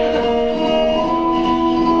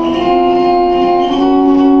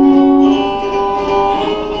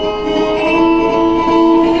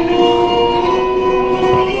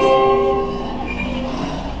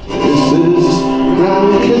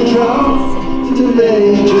 To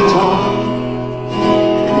Major Tom,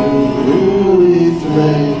 really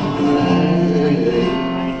flame,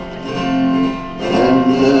 and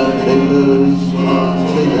the papers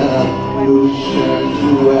wanted up your shirt to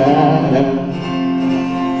wear.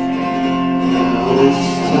 Now it's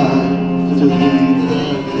time to leave the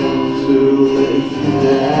hill to live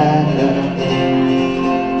there.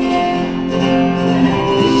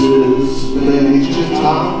 This is Major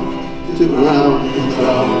Tom. to ground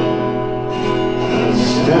control. And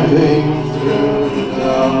stepping through the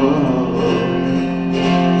door,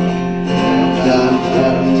 and I'm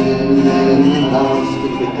trapped in the house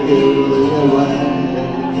with the killing away.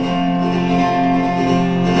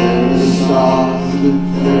 And the stars look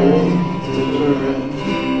very different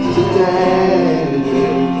today.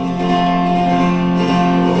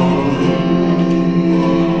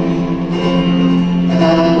 And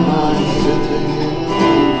I'm sitting in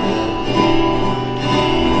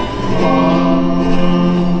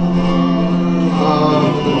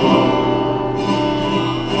the wall,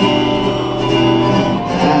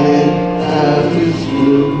 and it is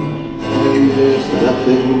blue, and there's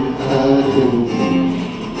nothing I can do.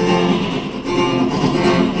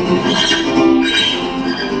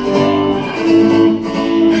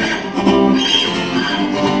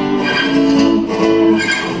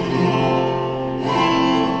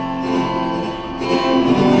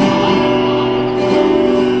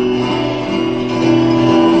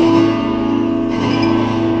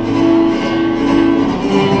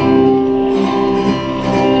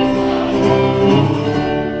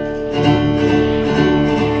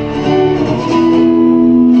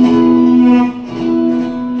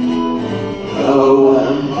 Oh,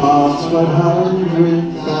 and past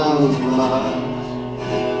 100,000 miles,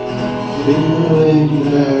 feeling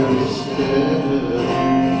very still.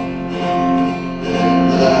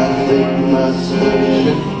 And I think my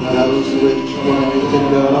surgeon knows which way to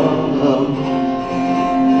go.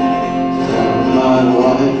 Tell my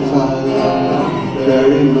wife I love her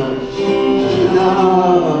very much, she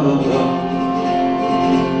knows.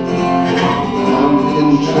 Can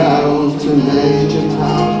travel to major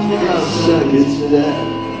town, circuits there,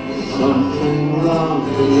 something wrong.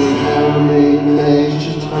 Can you hear me,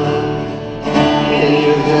 major town? Can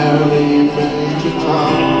you hear me, major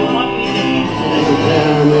town? Can you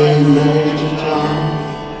hear me, major town?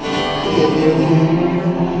 Can you hear me?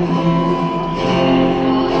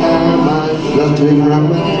 Am I floating around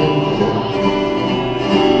the moon?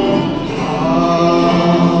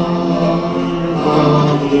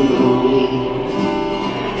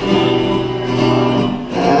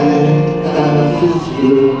 It's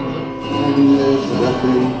blue, and there's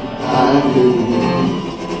nothing I can do.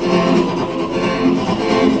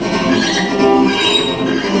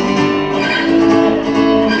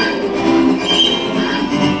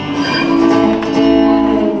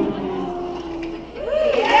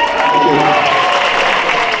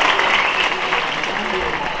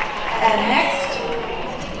 And next,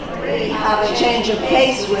 we have a change of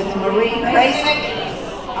pace with Marie Krasik,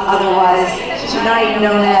 otherwise tonight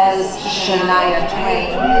known as Shania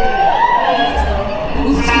Twain.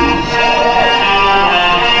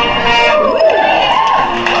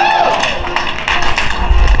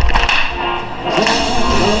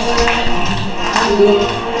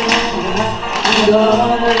 I'm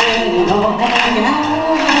gonna let it all hang out.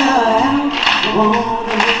 I wanna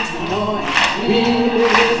make some noise, really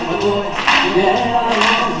raise my voice. Yeah, I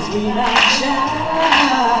want to scream and shout.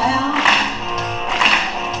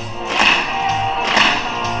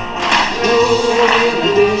 No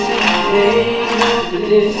condition, ain't no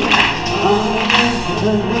condition. I'm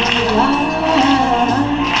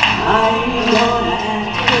I ain't gonna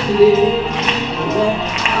act with living, but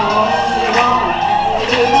I only wanna have a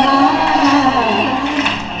good time.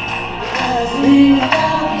 Thing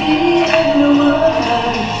about being a woman,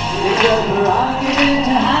 it's a prerogative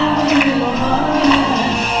to have a little fun.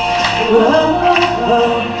 Whoa,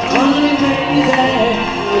 only crazy,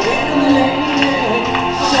 we're getting the lady,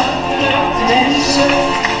 short skirts and any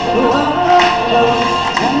shirts. Whoa,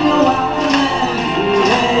 I'm the wild man,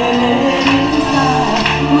 letting it inside.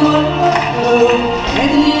 Whoa,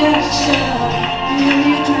 making the action, feeling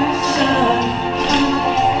the attraction.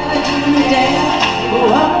 I'm giving the dance.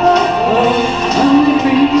 Whoa. I'm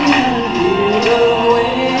free and feel the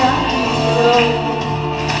way I feel.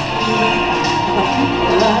 I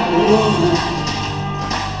feel like a woman.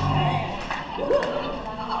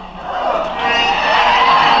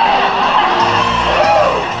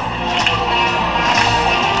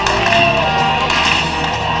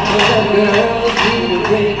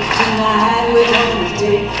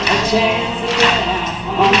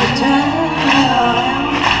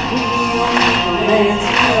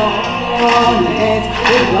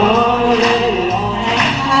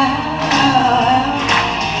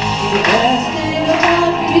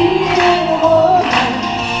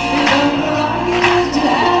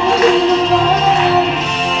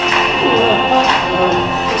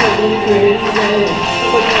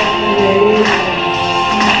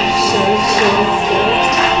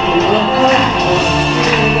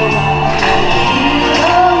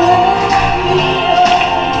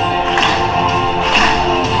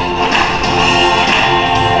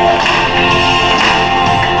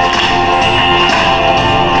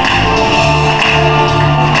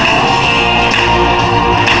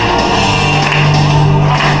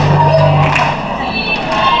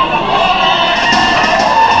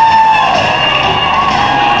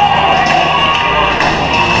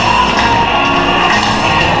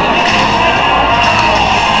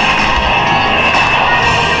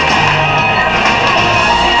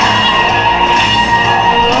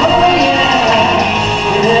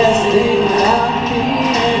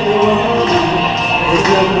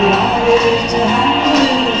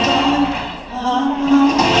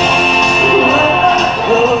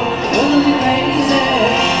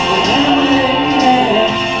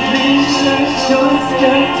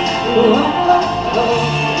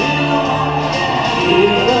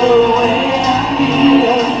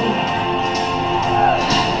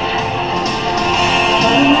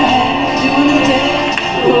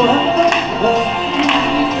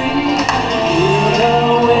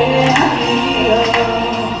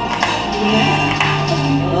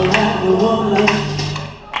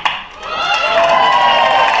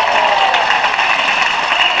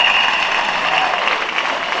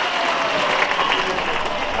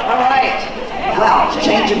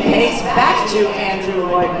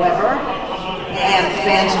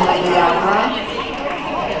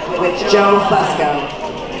 with Joe Fusco,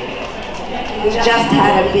 who just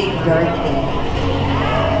had a big birthday.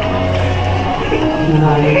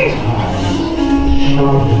 Nighttime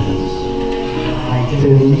sharpens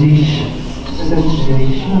identity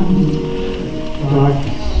sensation,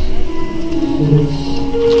 darkness sits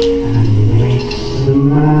and makes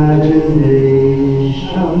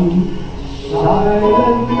imagination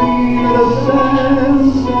silently the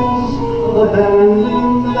senses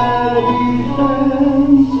abandon their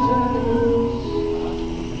defenses.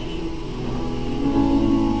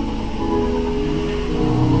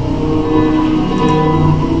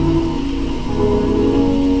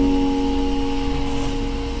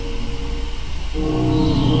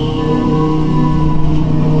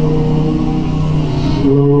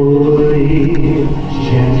 Slowly,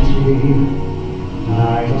 gently,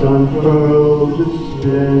 night unfurled its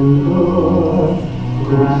splendor,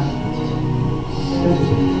 grasp it, set it,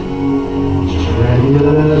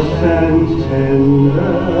 tremulous and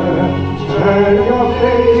tender. Turn your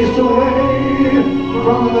face away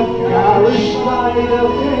from the garish light of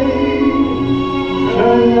day.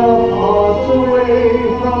 Turn your thoughts away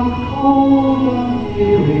from cold,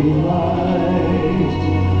 unfeeling light,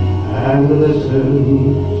 and listen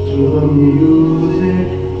to the music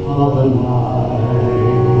of the night.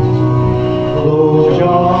 Close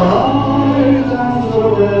your eyes and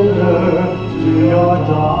surrender to your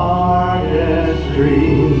darkest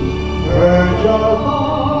dreams. Purge your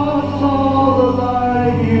thoughts all the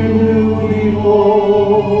life you knew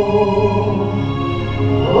before.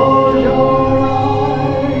 Close your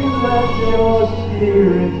eyes, let your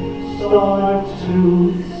spirit start to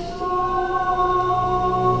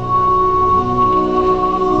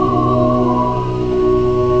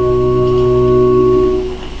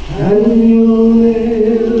and you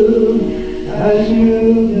live as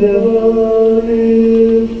you've never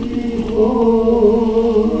lived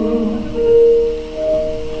before.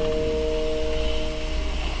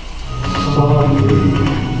 Softly,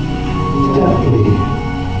 deftly,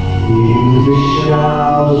 music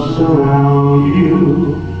shall surround you.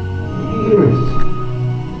 Hear it,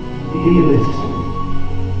 feel it,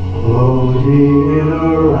 floating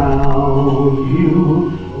around you.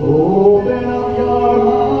 Open up your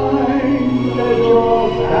mind, let your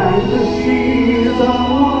fantasies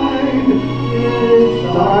unwind. In its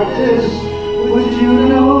darkness, which you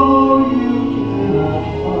know you cannot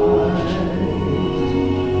find.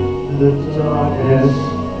 The darkness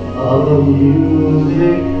of the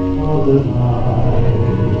music of the night.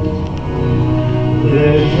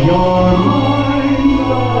 Let your mind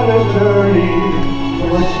start a journey to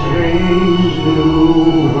a strange new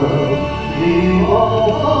world. Leave all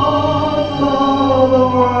thoughts of the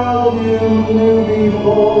world you knew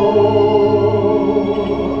before.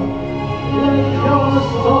 Let your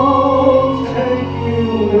soul take you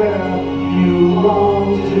where you long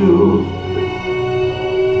to be.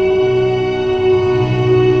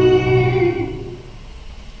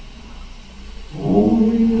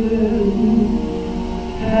 Only then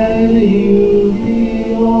can you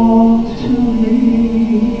belong to me.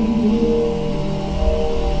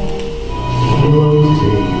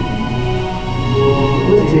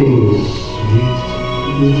 Floating, sweet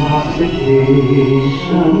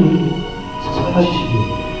intoxication. Touch me,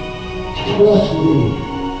 trust me.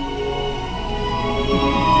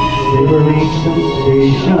 Shivering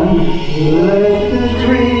sensation, let the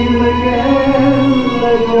dream again.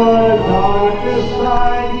 Let your darkest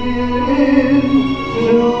side give in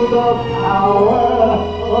to the power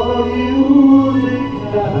of the music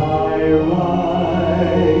that I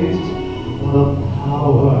write. The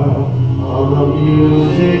power of the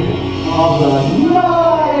music of the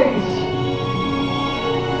night.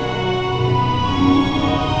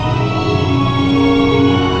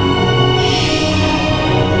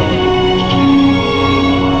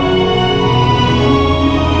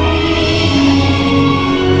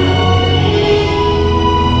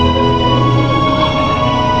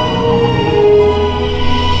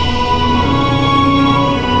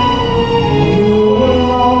 You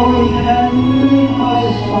alone can make my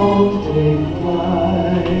soul take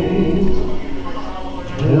flight.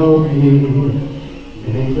 Help me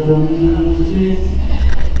make the music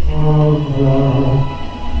of the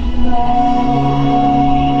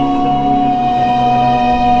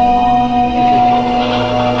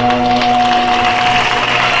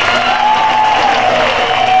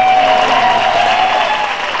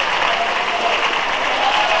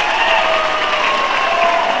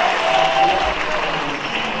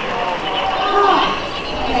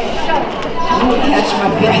Catch my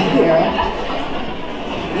breath here.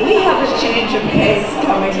 We have a change of pace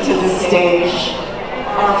coming to the stage.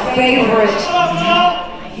 Our favorite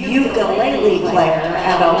ukulele player,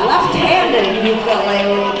 and a left-handed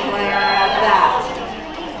ukulele player at that.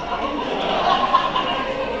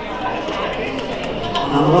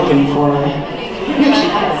 I'm looking for her. Here she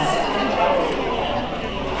is.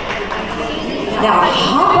 Now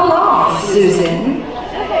hop along, Susan.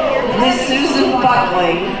 Miss Susan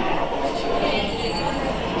Buckley,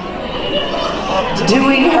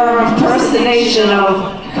 doing her impersonation of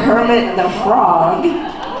Kermit the Frog,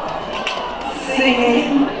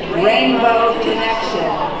 singing Rainbow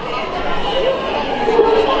Connection.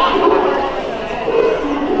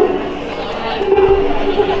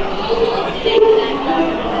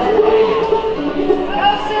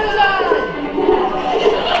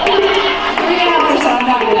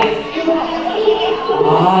 I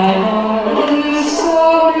heard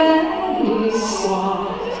so many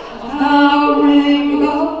songs about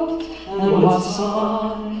rainbows and what's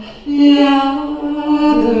on the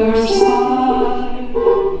other side.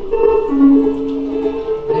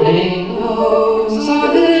 Rainbows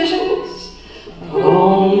are visions,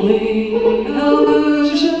 only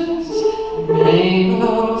illusions.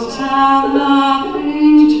 Rainbows have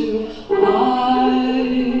nothing to hide.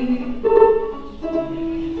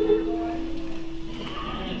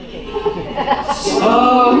 So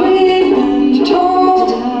we've been told,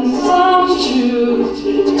 and some choose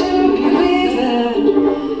to believe it.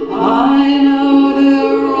 I know the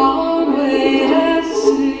wrong way to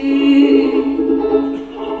see.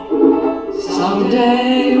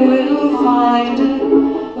 Someday we'll find it,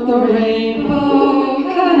 the rainbow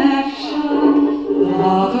connection,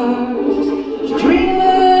 lovers,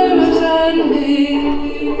 dreamers, and me.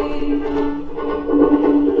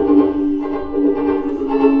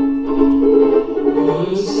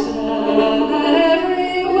 Who said that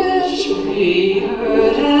every wish would be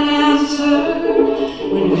heard and answered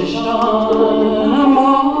when wished on a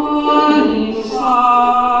morning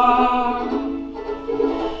star?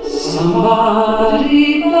 Somebody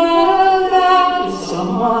better than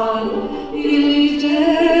someone believed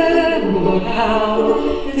it. Look how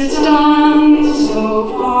it's done so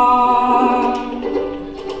far.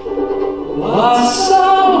 What's so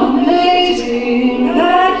amazing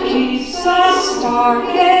that keeps us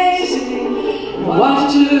stargazing? What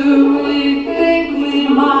do we think we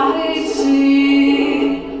might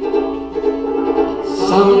see?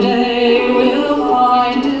 Someday we'll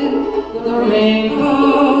find it, the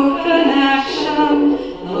rainbow connection,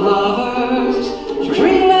 the lovers,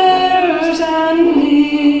 dreamers, and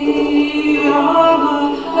me. All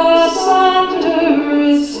of us under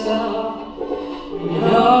itself. We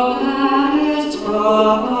know that it's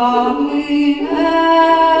probably magic.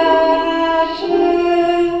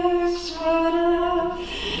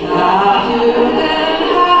 Have you been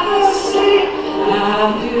half asleep?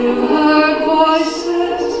 Have you heard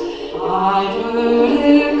voices? I've heard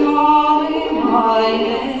it calling my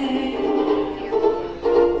name.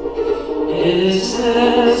 Is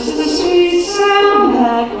this the sweet sound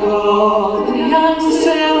that called the young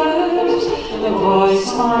sailors? The voice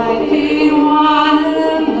might be one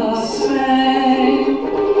and the same.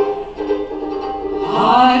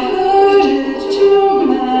 I've heard it too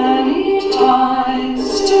many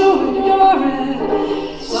times to ignore it.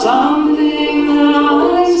 Something that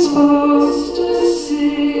I'm supposed to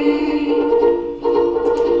see.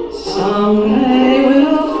 Someday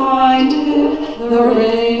we'll find it, the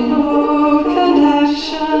rainbow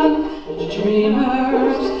connection, the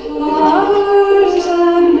dreamers, the lovers,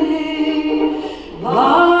 and me.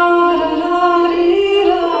 La da da dee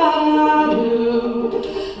da da do,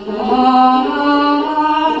 la da da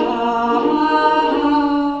da da da.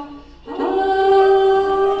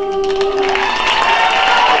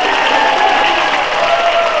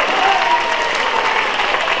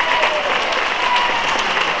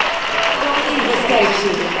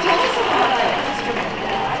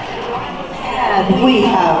 And we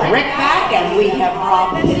have Rick back, and we have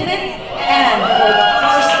Rob Pittman, and for the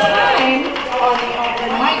first time on the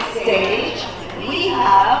open mic stage, we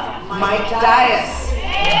have Mike Dias.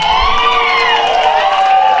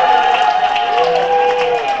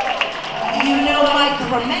 You know Mike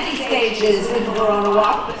from many stages in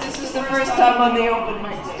VeronaWalk, but this is the first time on the open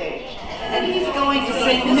mic stage. And he's going to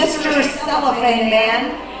sing Mr. Cellophane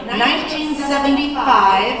Man,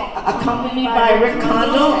 1975, accompanied by Rick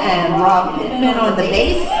Condell and Rob Pittman on the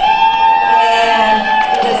bass. And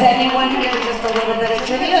does anyone hear just a little bit of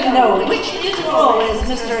trivia? No. Which musical is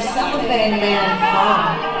Mr. Cellophane Man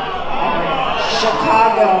from?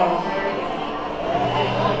 Chicago.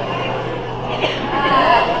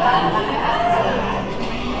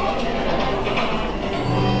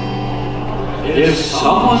 If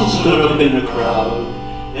someone stood up in the crowd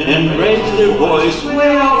and raised their voice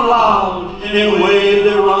way out loud, and waved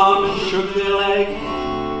their arms and shook their leg.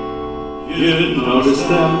 You'd notice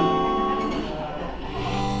them.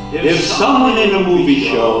 If someone in a movie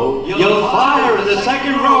show yelled fire in the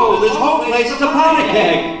second row, this whole place is a powder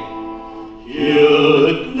keg,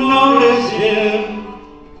 you'd notice him.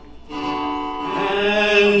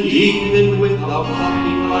 And even without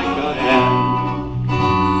clucking like a hen,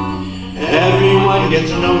 everyone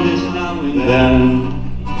gets noticed now and then.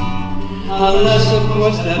 Unless, of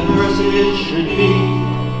course, that person should be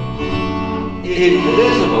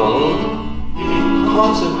invisible,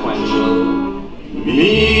 inconsequential,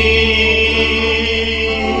 mean.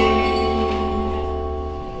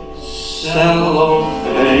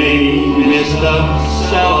 Cellophane, Mr.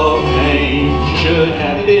 Cellophane, should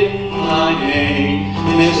have been my name,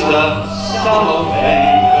 Mr.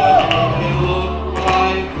 Cellophane. But you can look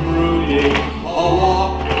like Rudy or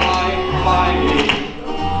walk like Clyde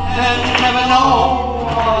and never know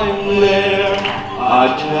I'm there. I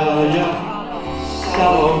tell ya,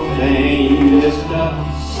 Cellophane, Mr.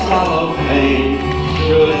 Cellophane,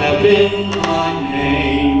 should have been my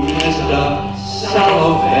name, Mr.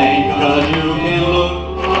 Cellophane. 'Cause you can look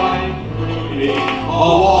like Rudy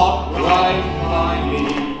or walk like Clyde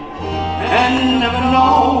and never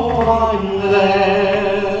know I'm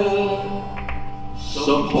there.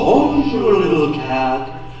 Suppose you're a little cat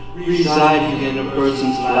residing in a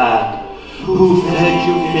person's flat who fed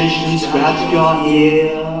you fish and scratched your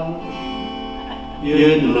ear.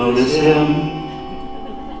 You'd notice him.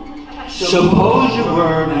 Suppose you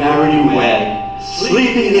were married and wed,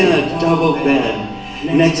 sleeping in a double bed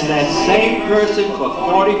next to that same person for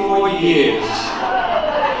 44 years.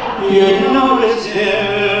 You'd notice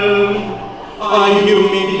him. A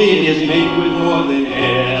human being is made with more than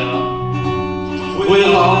air.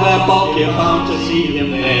 With all that bulk, you're bound to see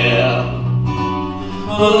him there.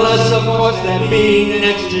 Unless, of course, that being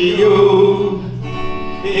next to you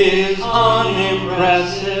is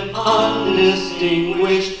unimpressive,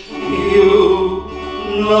 undistinguished. You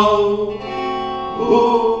know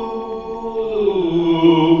who.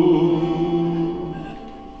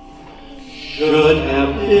 Should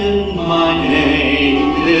have been my name,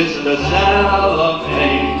 Mr.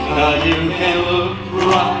 Cellophane. 'Cause you can look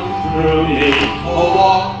right through me or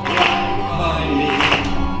walk right by me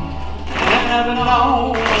and never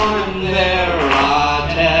know I'm there. I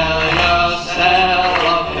tell you,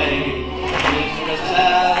 Cellophane, Mr.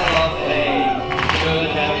 Cellophane, should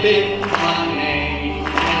have been my name,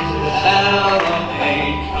 Mr.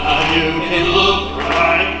 Cellophane. 'Cause you can look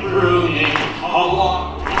right through me or walk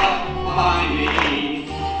right by me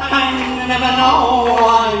and never know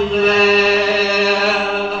I'm there.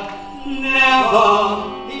 Never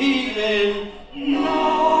even know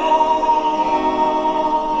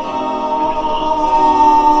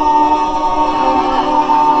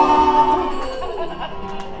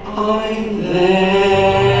I'm there.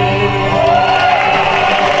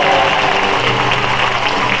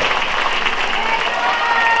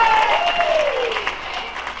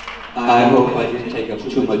 I hope I didn't take up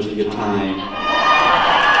too much of your time.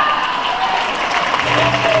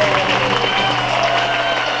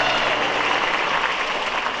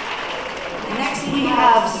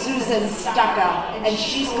 Susan Stucca, and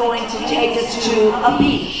she's going to take us to a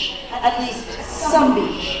beach, at least some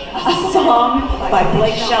beach, a song by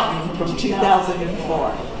Blake Shelton from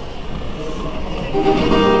 2004.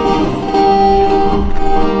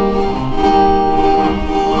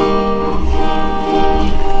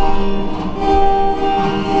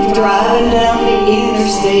 Driving down the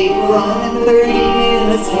interstate, running 30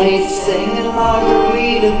 minutes late, singing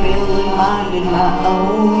Margaritaville and minding my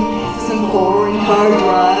own. Some foreign car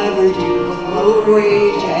driver dude with road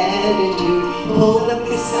rage attitude pulled up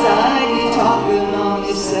beside me talking on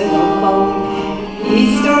his cell phone.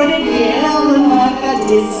 He started yelling like I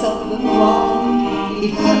did something wrong. He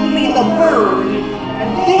flipped me the bird and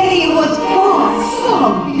then he was gone.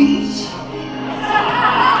 Some beach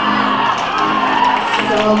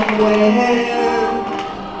somewhere.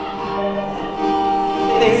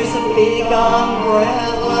 There's a big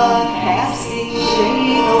umbrella casting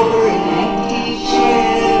shade over an empty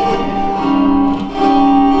chair.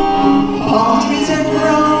 Palm trees are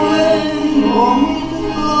growing, warm winds are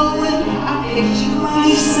blowing. I picture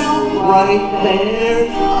myself right there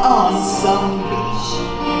on some beach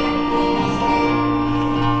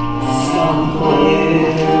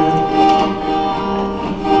somewhere.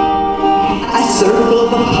 I circle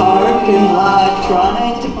the parking lot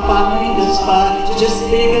trying to find a spot just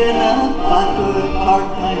big enough I could park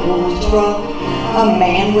my old truck. A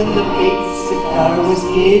man with a big car was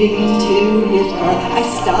getting to his car. I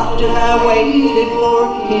stopped and I waited for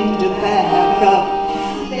him to back up.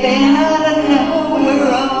 Then out of nowhere,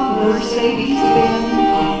 a Mercedes-Benz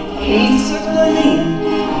came circling in,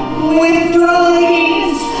 whipped right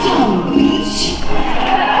in some beach.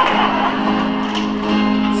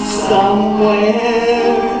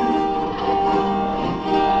 Somewhere.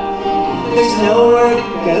 There's nowhere to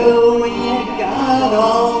go when you got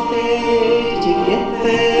all day to get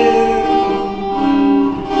there.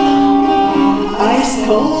 Ice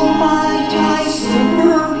cold Mai Tai,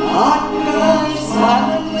 super hot guys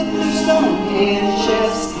smiling with their sun-tanned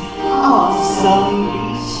chests on some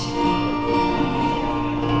beach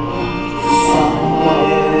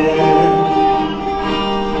somewhere.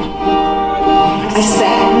 I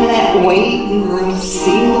sat in that waiting room,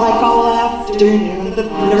 seemed like all afternoon. The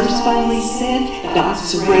nurse finally said,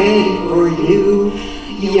 "Doc's ready for you.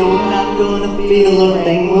 You're not gonna feel a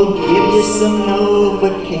thing. We'll give you some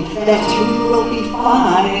Novocaine. That tooth will be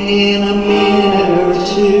fine in a minute or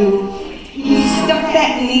two." He stuck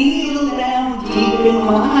that needle down deep in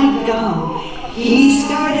my gum. He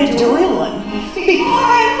started drilling before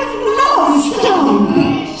I was lonesome.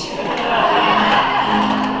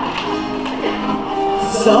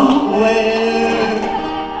 Somewhere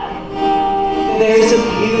there's a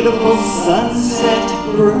beautiful sunset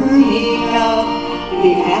burning up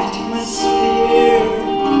the atmosphere.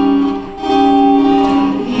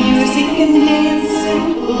 Music and dancing,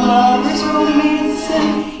 lovers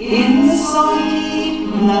romancing in the salty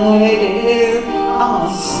night air on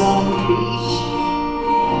some beach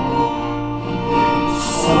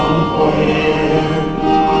somewhere.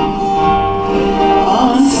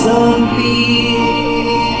 On some beach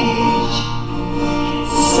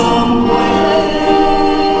somewhere.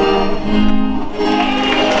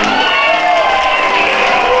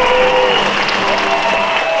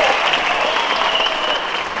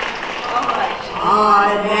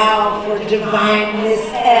 Now for Divine Miss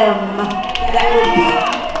M. That would be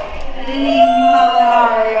Denise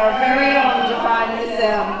Molinari, our very own Divine Miss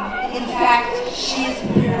M. In fact, she's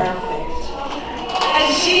perfect. And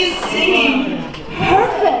she's singing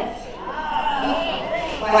Perfect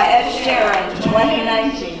by Ed Sheeran,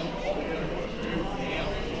 2019.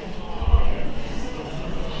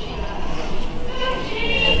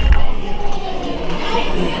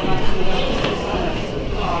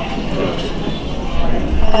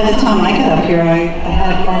 By the time I got up here, I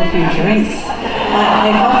had quite a few drinks.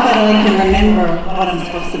 I hope that I can remember what I'm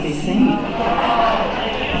supposed to be singing.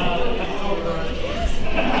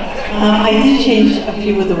 I did change a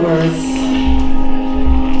few of the words.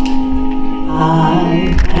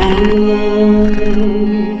 I am love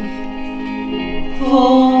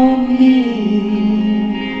for me.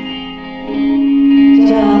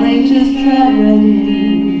 Darling, just tread right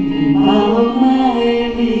in and follow my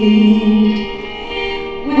lead.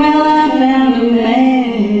 Well, I found a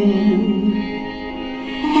man,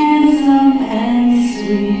 handsome and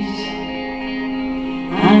sweet.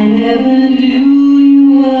 I never knew you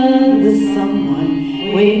were the someone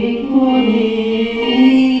waiting for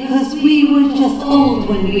me, 'cause we were just old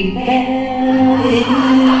when we fell in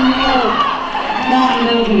love, not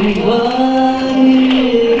knowing what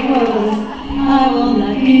it was. I will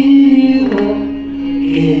not give you up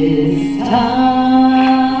this time.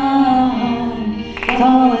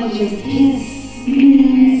 Darling, just kiss me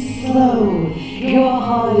slow. Your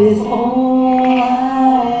heart is all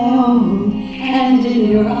I own, and in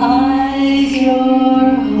your eyes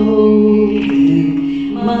you're holding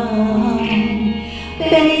mine.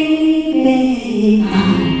 Baby,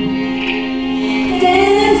 I'm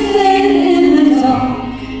dancing in the dark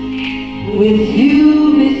with you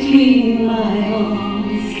between my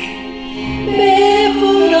arms,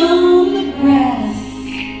 barefoot on the grass,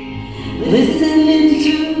 listening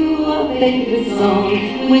to our favorite song.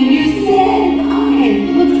 When you said I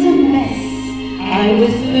looked a mess, I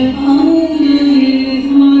whispered underneath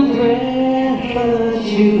my breath, but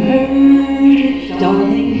you heard it,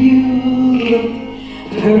 darling. You look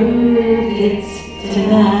perfect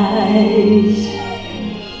tonight.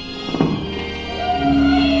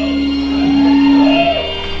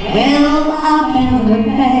 Well, I found a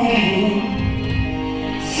man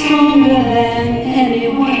stronger than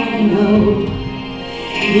anyone I know.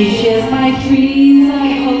 He shares my dreams. I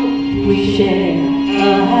hope we share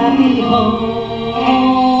a happy home.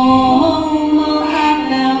 Well, I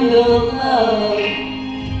found a love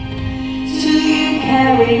to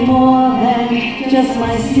carry more than just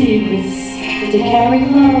my secrets, to carry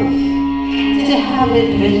love, to have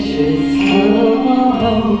adventures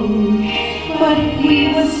alone. But we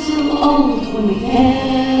were still old when we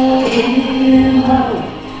fell in love.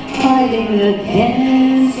 My fighting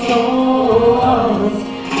against all odds.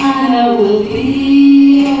 I know we'll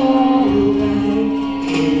be alright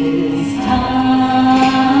this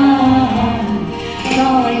time.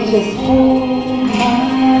 Darling, just hold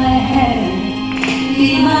my hand. Be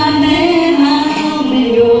my man, I'll be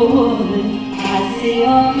your woman. I see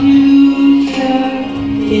our future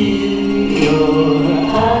in your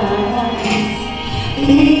eyes.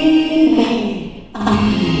 Baby, I'm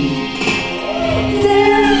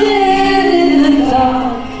dancing in the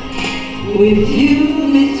dark with you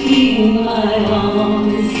between my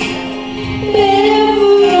arms,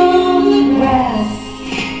 barefoot on the grass,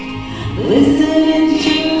 listening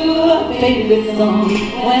to a favorite song.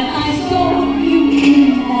 When I saw you in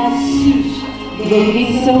that suit,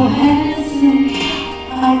 looking so handsome,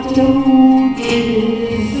 I don't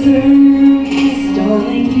deserve this,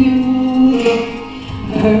 darling. You look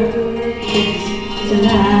perfect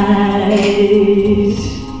tonight.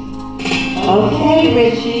 Okay,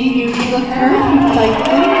 Richie, you look perfect, I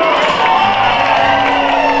think.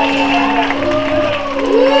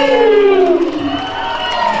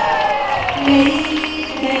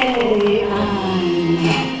 Baby, I'm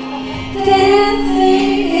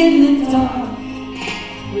dancing in the dark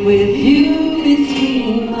with you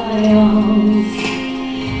between my arms,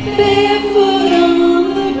 barefoot on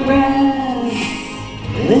the grass,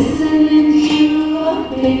 listening to a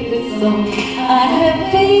favorite song. I have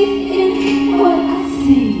faith in what I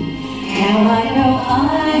see. Now I know I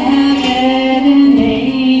have met an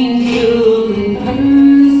angel in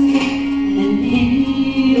person, and he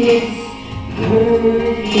looks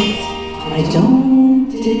perfect. I don't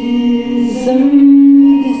deserve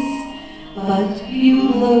this, but you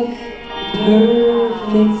look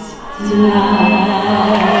perfect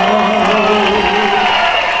tonight.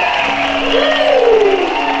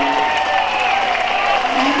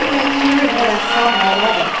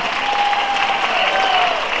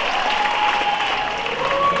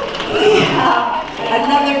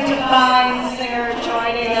 Another divine singer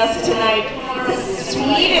joining us tonight, the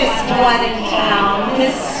sweetest one in town,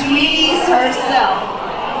 Miss Sweeties herself,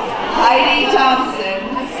 Heidi Thompson.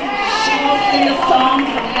 She will sing a song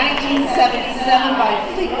from 1977 by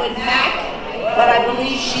Fleetwood Mac, but I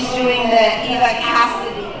believe she's doing the Eva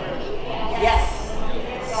Cassidy version. Yes,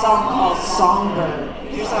 a song called Songbird.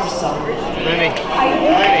 Here's our song. Ready.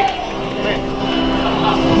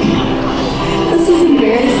 This is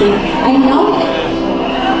embarrassing. I know it.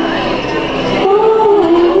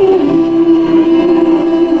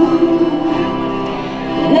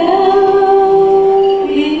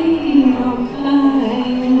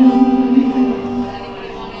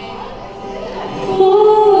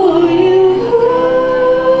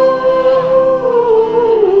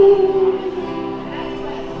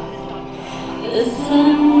 The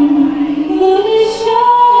sun will be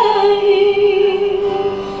shining,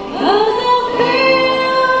 'cause I feel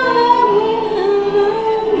that when I'm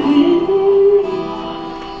with you,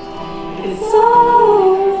 it's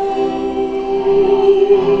alright.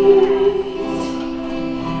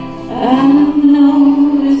 I know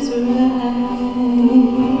it's right.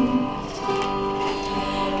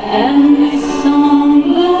 And these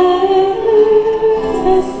songbirds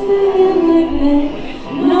are singing like they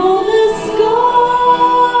know the score.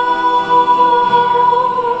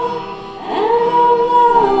 And I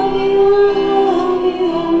love you, I love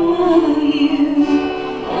you, I love you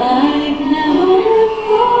like never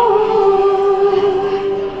before.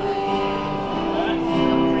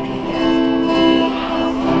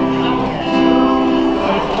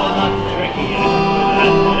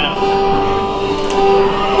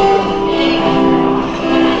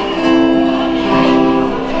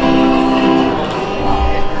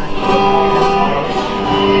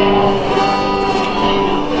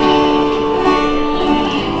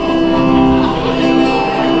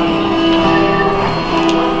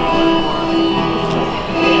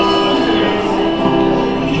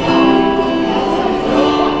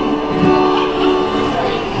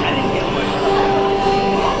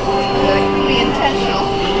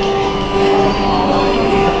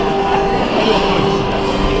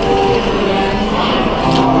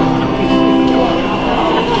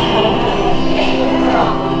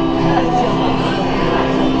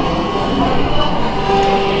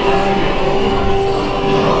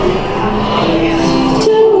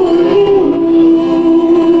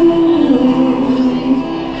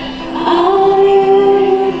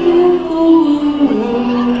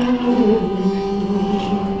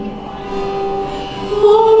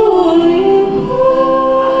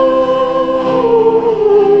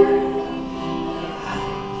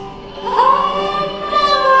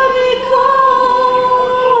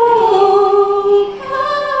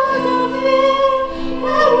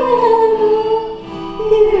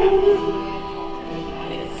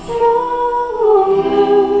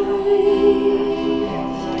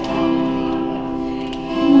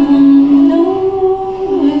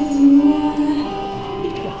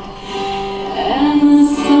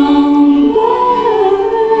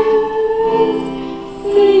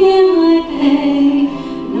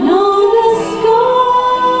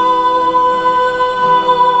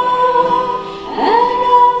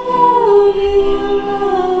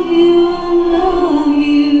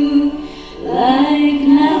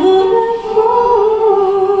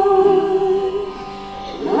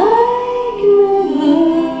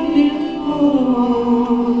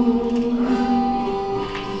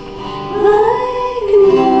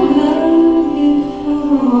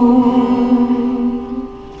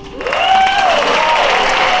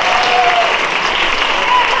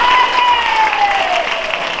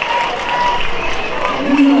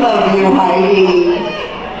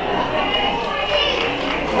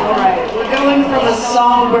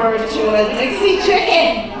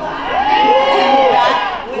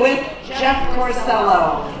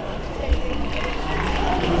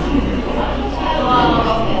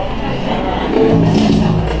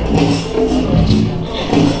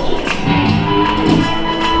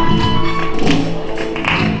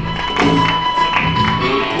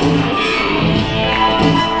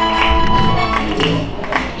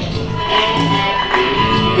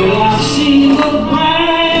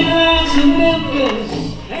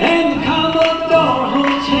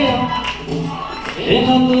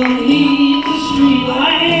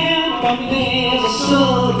 there's a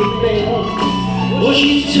southern belle. Well,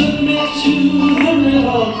 she took me to the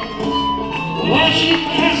river where she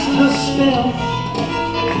cast her spell.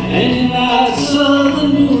 And in that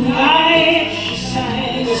southern moonlight she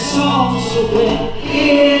sang a song so well.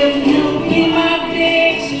 If you'll be my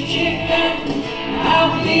Dixie chicken,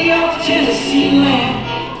 I'll be your Tennessee lamb.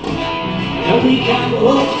 And we can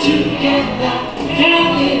walk together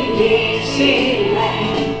down in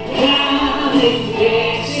Dixieland, down in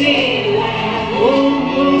Dixieland. Oh,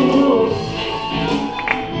 oh, oh.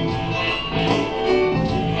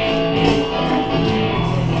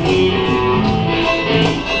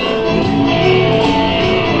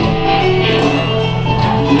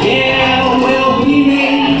 Yeah, well, we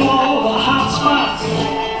made all the hot spots.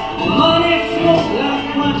 Money flowed like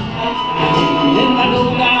wine. Then I go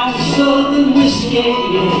down southern whiskey,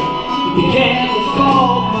 yeah, began to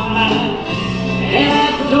fall my mind. And I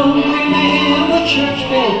don't remember church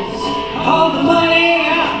bells, all the money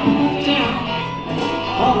I put down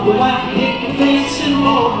on the white picket fence and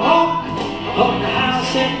boardwalk, on the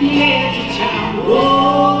house at the edge of town.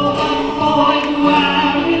 Oh, but boy, do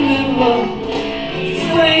I remember the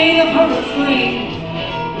rain of her refrain,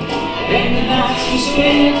 and the nights we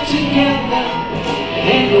spent together,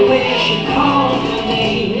 and the way she called my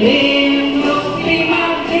name. If you'll be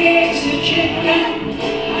my Dixie chicken,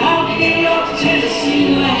 I'll be your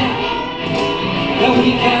Tennessee lamb. And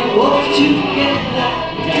we can walk together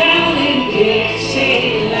down in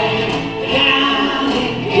Dixieland, down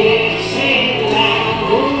in Dixieland.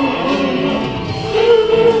 Oh,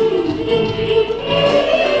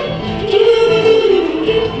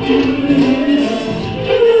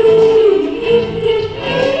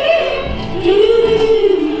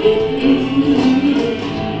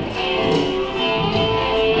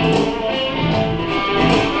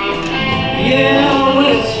 yeah,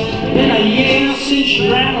 well, it's been a year since she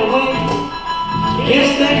ran away.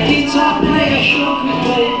 Guess that guitar player sure can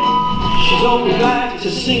play. She's always liked to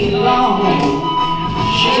sing along.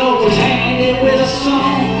 She's always handy with a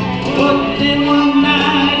song. But then one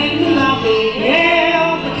night in the lobby,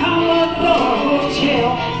 yeah, the Commodore Hotel,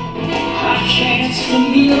 I chanced to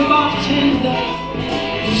meet a bartender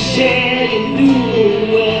who said he knew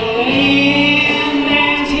her well. And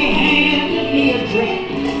as he handed me a drink,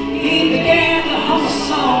 he began to hum a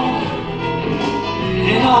song,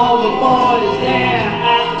 and all the boys there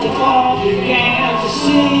at the bar began to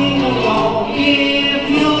sing along. If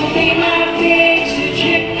you'll be my Dixie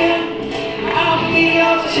chicken, I'll be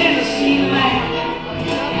your Tennessee lamb.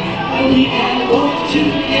 And we can walk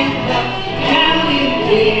together down in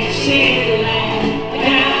Dixieland,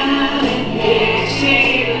 down in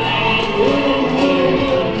Dixieland. Oh,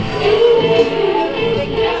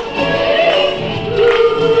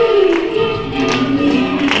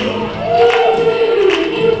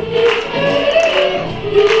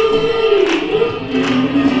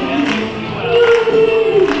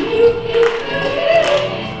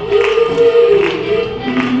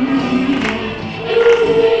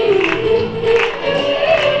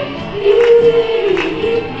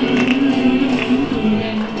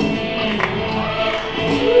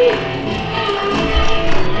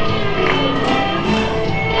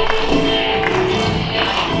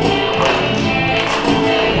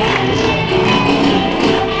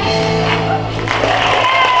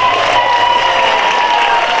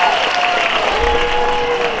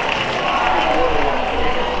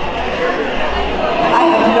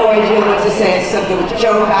 with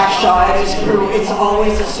Joe Bagshaw and his crew, it's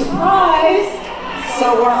always a surprise.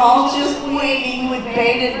 So we're all just waiting with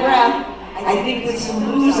bated breath. I think there's some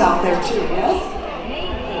booze out there too, yes?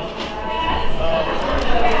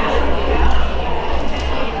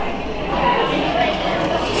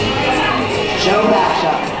 Joe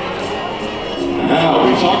Bagshaw. Now,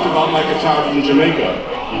 we talked about my guitar from Jamaica.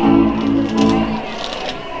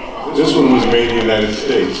 This one was made in the United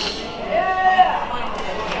States.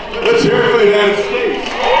 Let's hear it for the United States.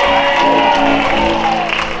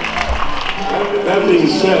 That being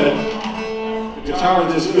said, a guitar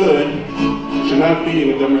this good should not be in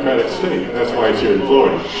a democratic state. That's why it's here in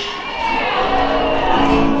Florida.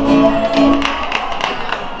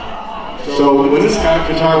 So when this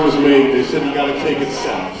guitar was made, they said you got to take it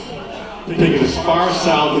south. Take it as far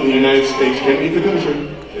south in the United States, can't leave the country,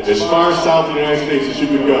 as far south in the United States as you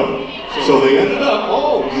could go. So they ended up,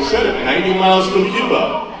 oh, you said it, 90 miles from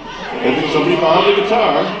Cuba. And then somebody borrowed the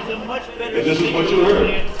guitar, and this is what you heard.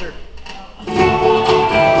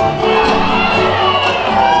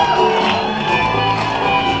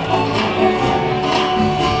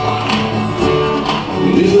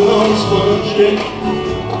 These are on sponge cake,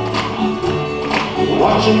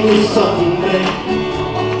 watching the sun bake.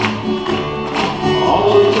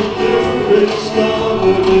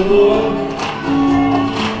 discovered before.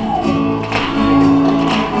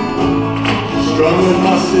 Strung with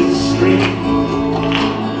my 6th string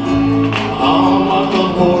on my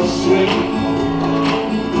horse swing.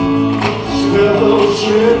 Smell those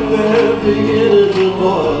shrimp that beginning to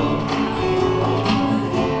boil.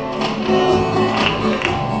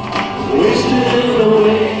 Wasted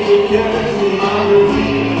away to carry my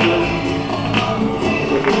margarita.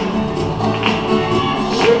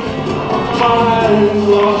 Mind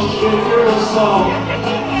lost sugar and salt.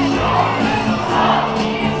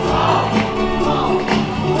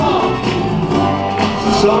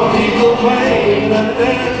 Some people claim that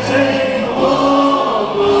there's a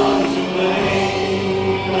woman to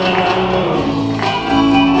blame, and I know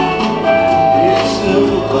it's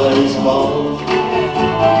nobody's fault.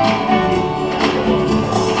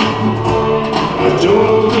 I don't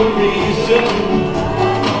know the reason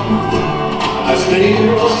I stayed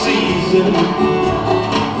here all season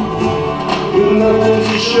with nothing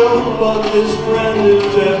to show but this brand new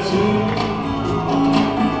tattoo.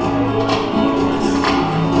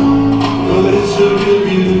 But it's a real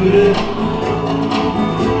beauty,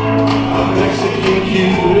 a Mexican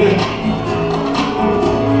cutie.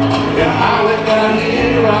 Yeah, how it got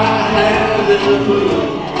here I haven't a clue.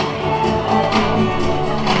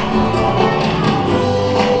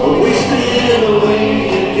 Wasted away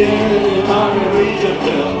again in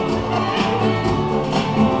Margaritaville,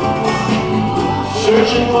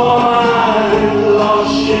 searching for my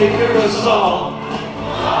lost shaker of salt.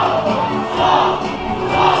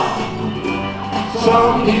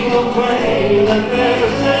 Some people claim that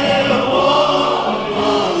there's a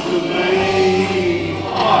woman to blame.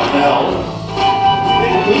 Oh hell,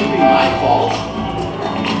 it could be my fault.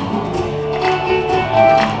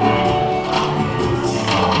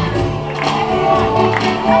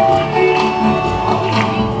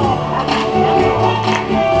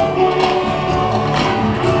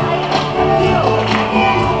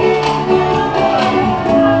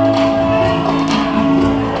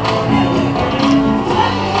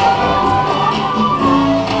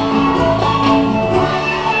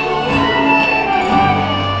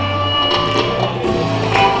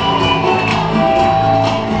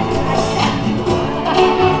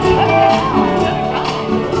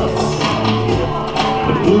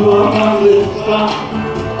 Blew up my little spot,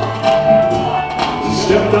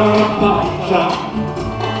 stepped on a pop top,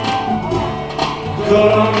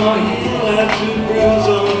 cut on my heel, had 2 bruises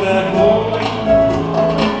on that home.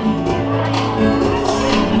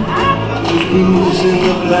 There's booze in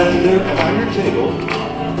the blender and on your table,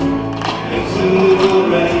 and soon it will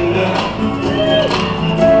render.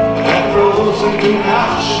 That frozen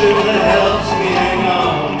concoction that helps me hang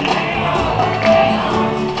on.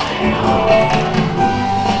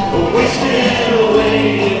 Wasted away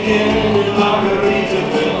again in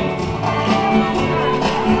Margaritaville,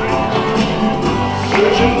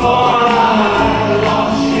 searching for my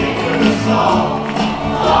lost shaker of salt.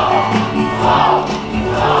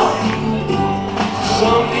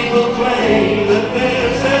 Some people claim that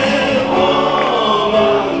there's a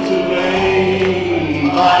woman to blame,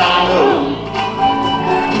 but I know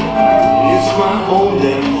it's my own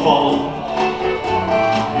damn fault.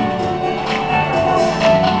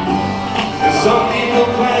 Some people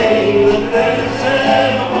claim that there's a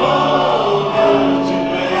woman to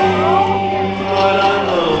blame, but I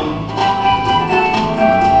know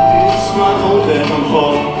it's my own damn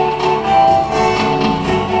fault.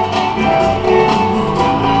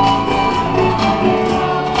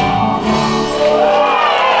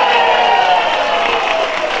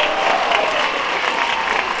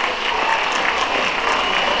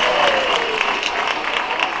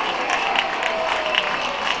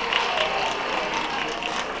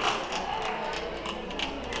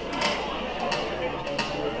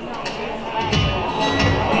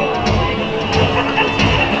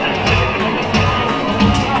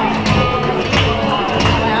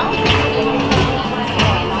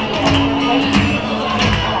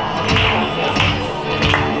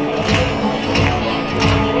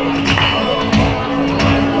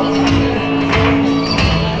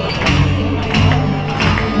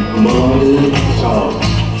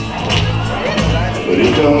 But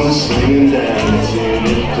it don't sing and dance and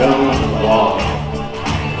it don't walk.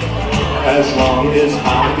 As long as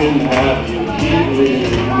I can have you here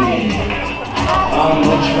with me, I'm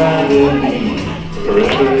much rather be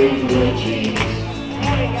forever in your jeans.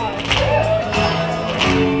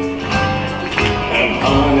 And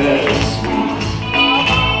honest sweet,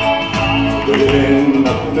 living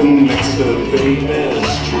up next to famous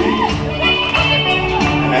tree.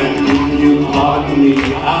 And if you pardon me,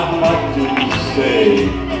 I'd like to say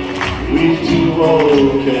we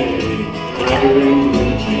okay forever in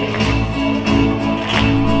blue jeans.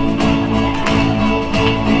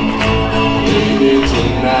 Maybe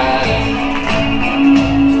tonight,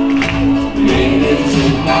 maybe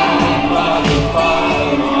tonight by the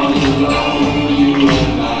fire all alone, you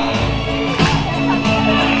and I.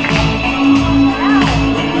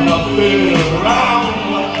 With nothing around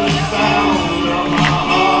but the sound of my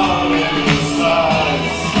heart and the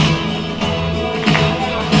sighs.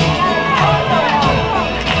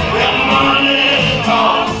 When money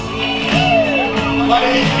talks, but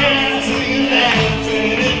it can't sing and dance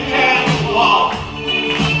and it can't walk.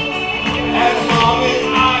 As long as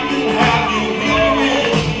I can have you here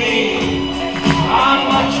with me, I'd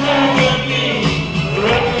much rather be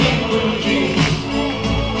forever in blue jeans.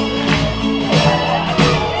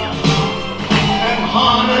 And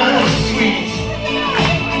honey sweet,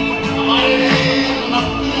 honey ain't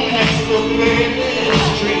nothing next to baby's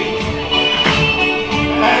treat.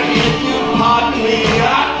 And if you pardon me,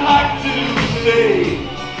 I'd like to say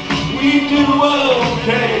we do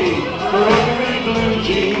okay forever in blue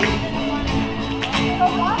jeans.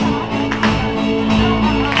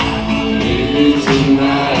 Maybe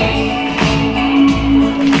tonight,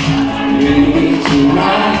 maybe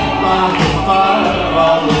tonight by the fire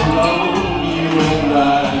all alone, you and I.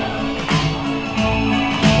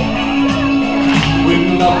 With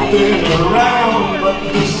nothing around but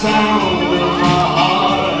the sound of my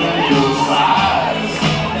heart and your sighs.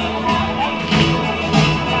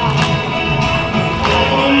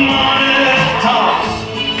 Oh, money talks,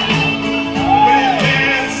 but it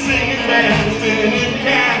can't sing and dance and it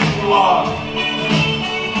can't walk.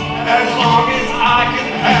 As long as I can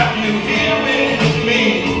have you here with me,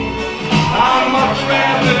 I'd much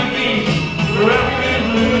rather be forever in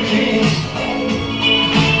blue jeans.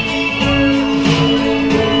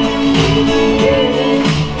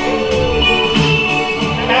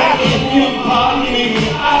 And if you pardon me,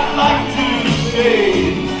 I'd like to say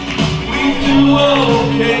we do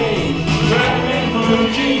okay forever in blue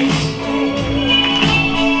jeans.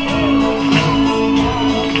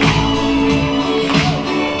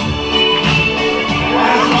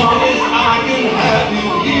 As long as I can have you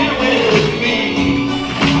here with me,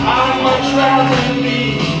 I'd much rather be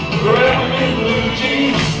forever in blue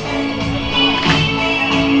jeans.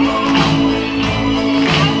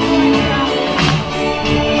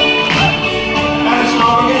 As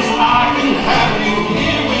long as I can have you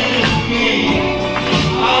here with me,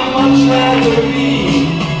 I'd much rather be.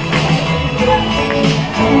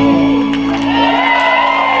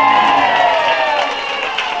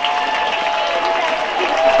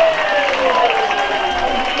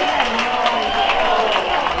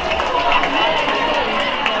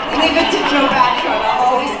 Leave it to Joe Batra to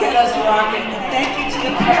always get us rocking. And thank you to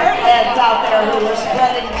the parrot heads out there who are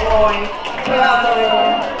spreading joy throughout the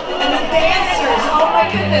room. And the dancers, oh my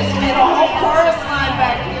goodness, we had a whole chorus line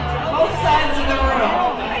back here from both sides of the room.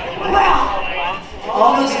 Well,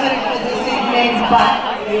 almost finished for this evening,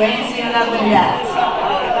 but you ain't seen nothing yet.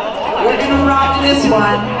 We're gonna rock this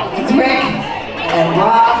one with Rick and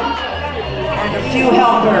Rob and a few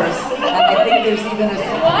helpers. And I think there's even a...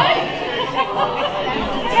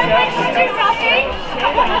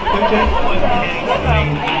 Okay.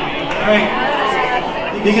 All right.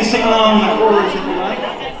 You can sing along the chorus if you like.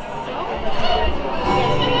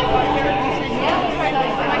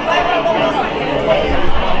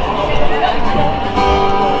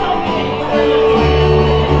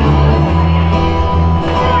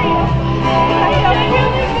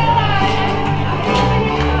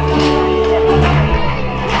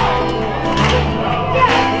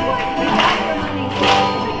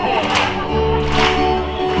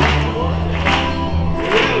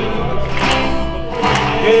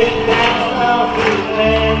 Get down south.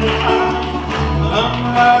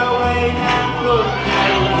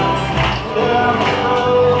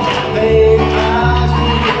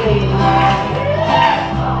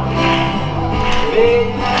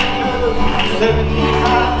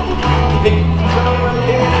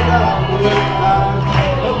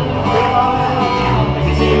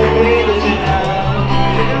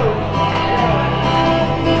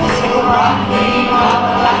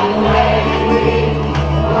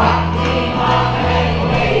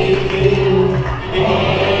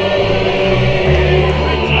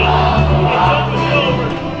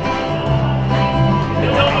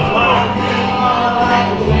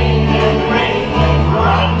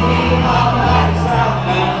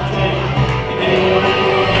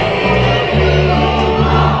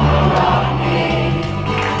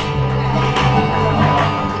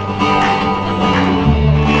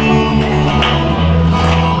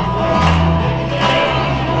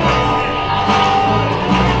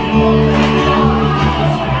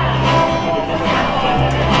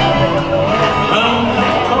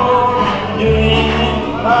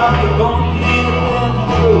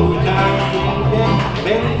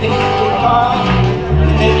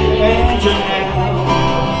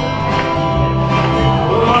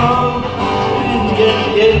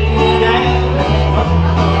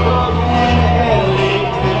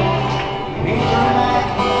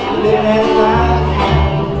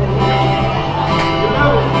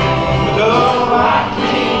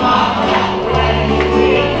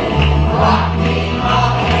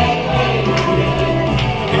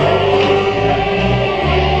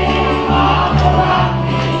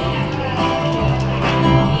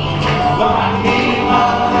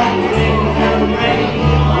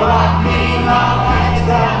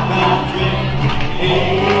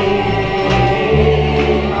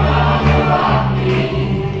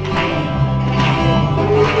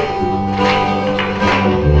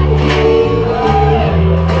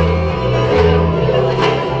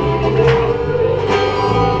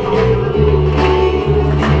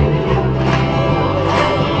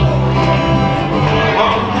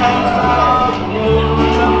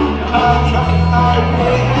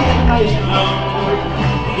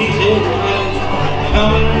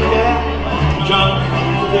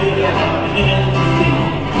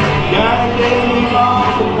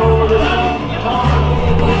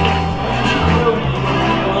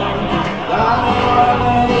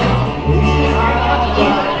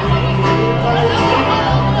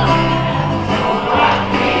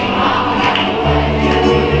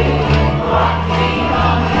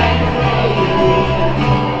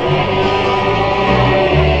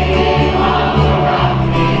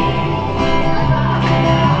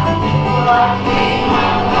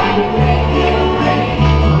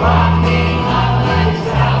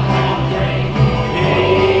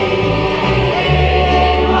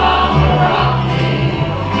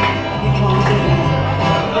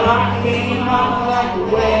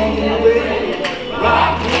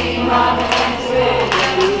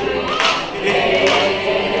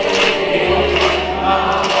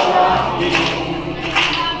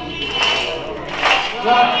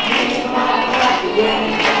 Rock me, mama, like the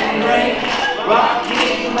wind and rain. Rock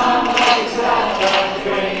me, mama.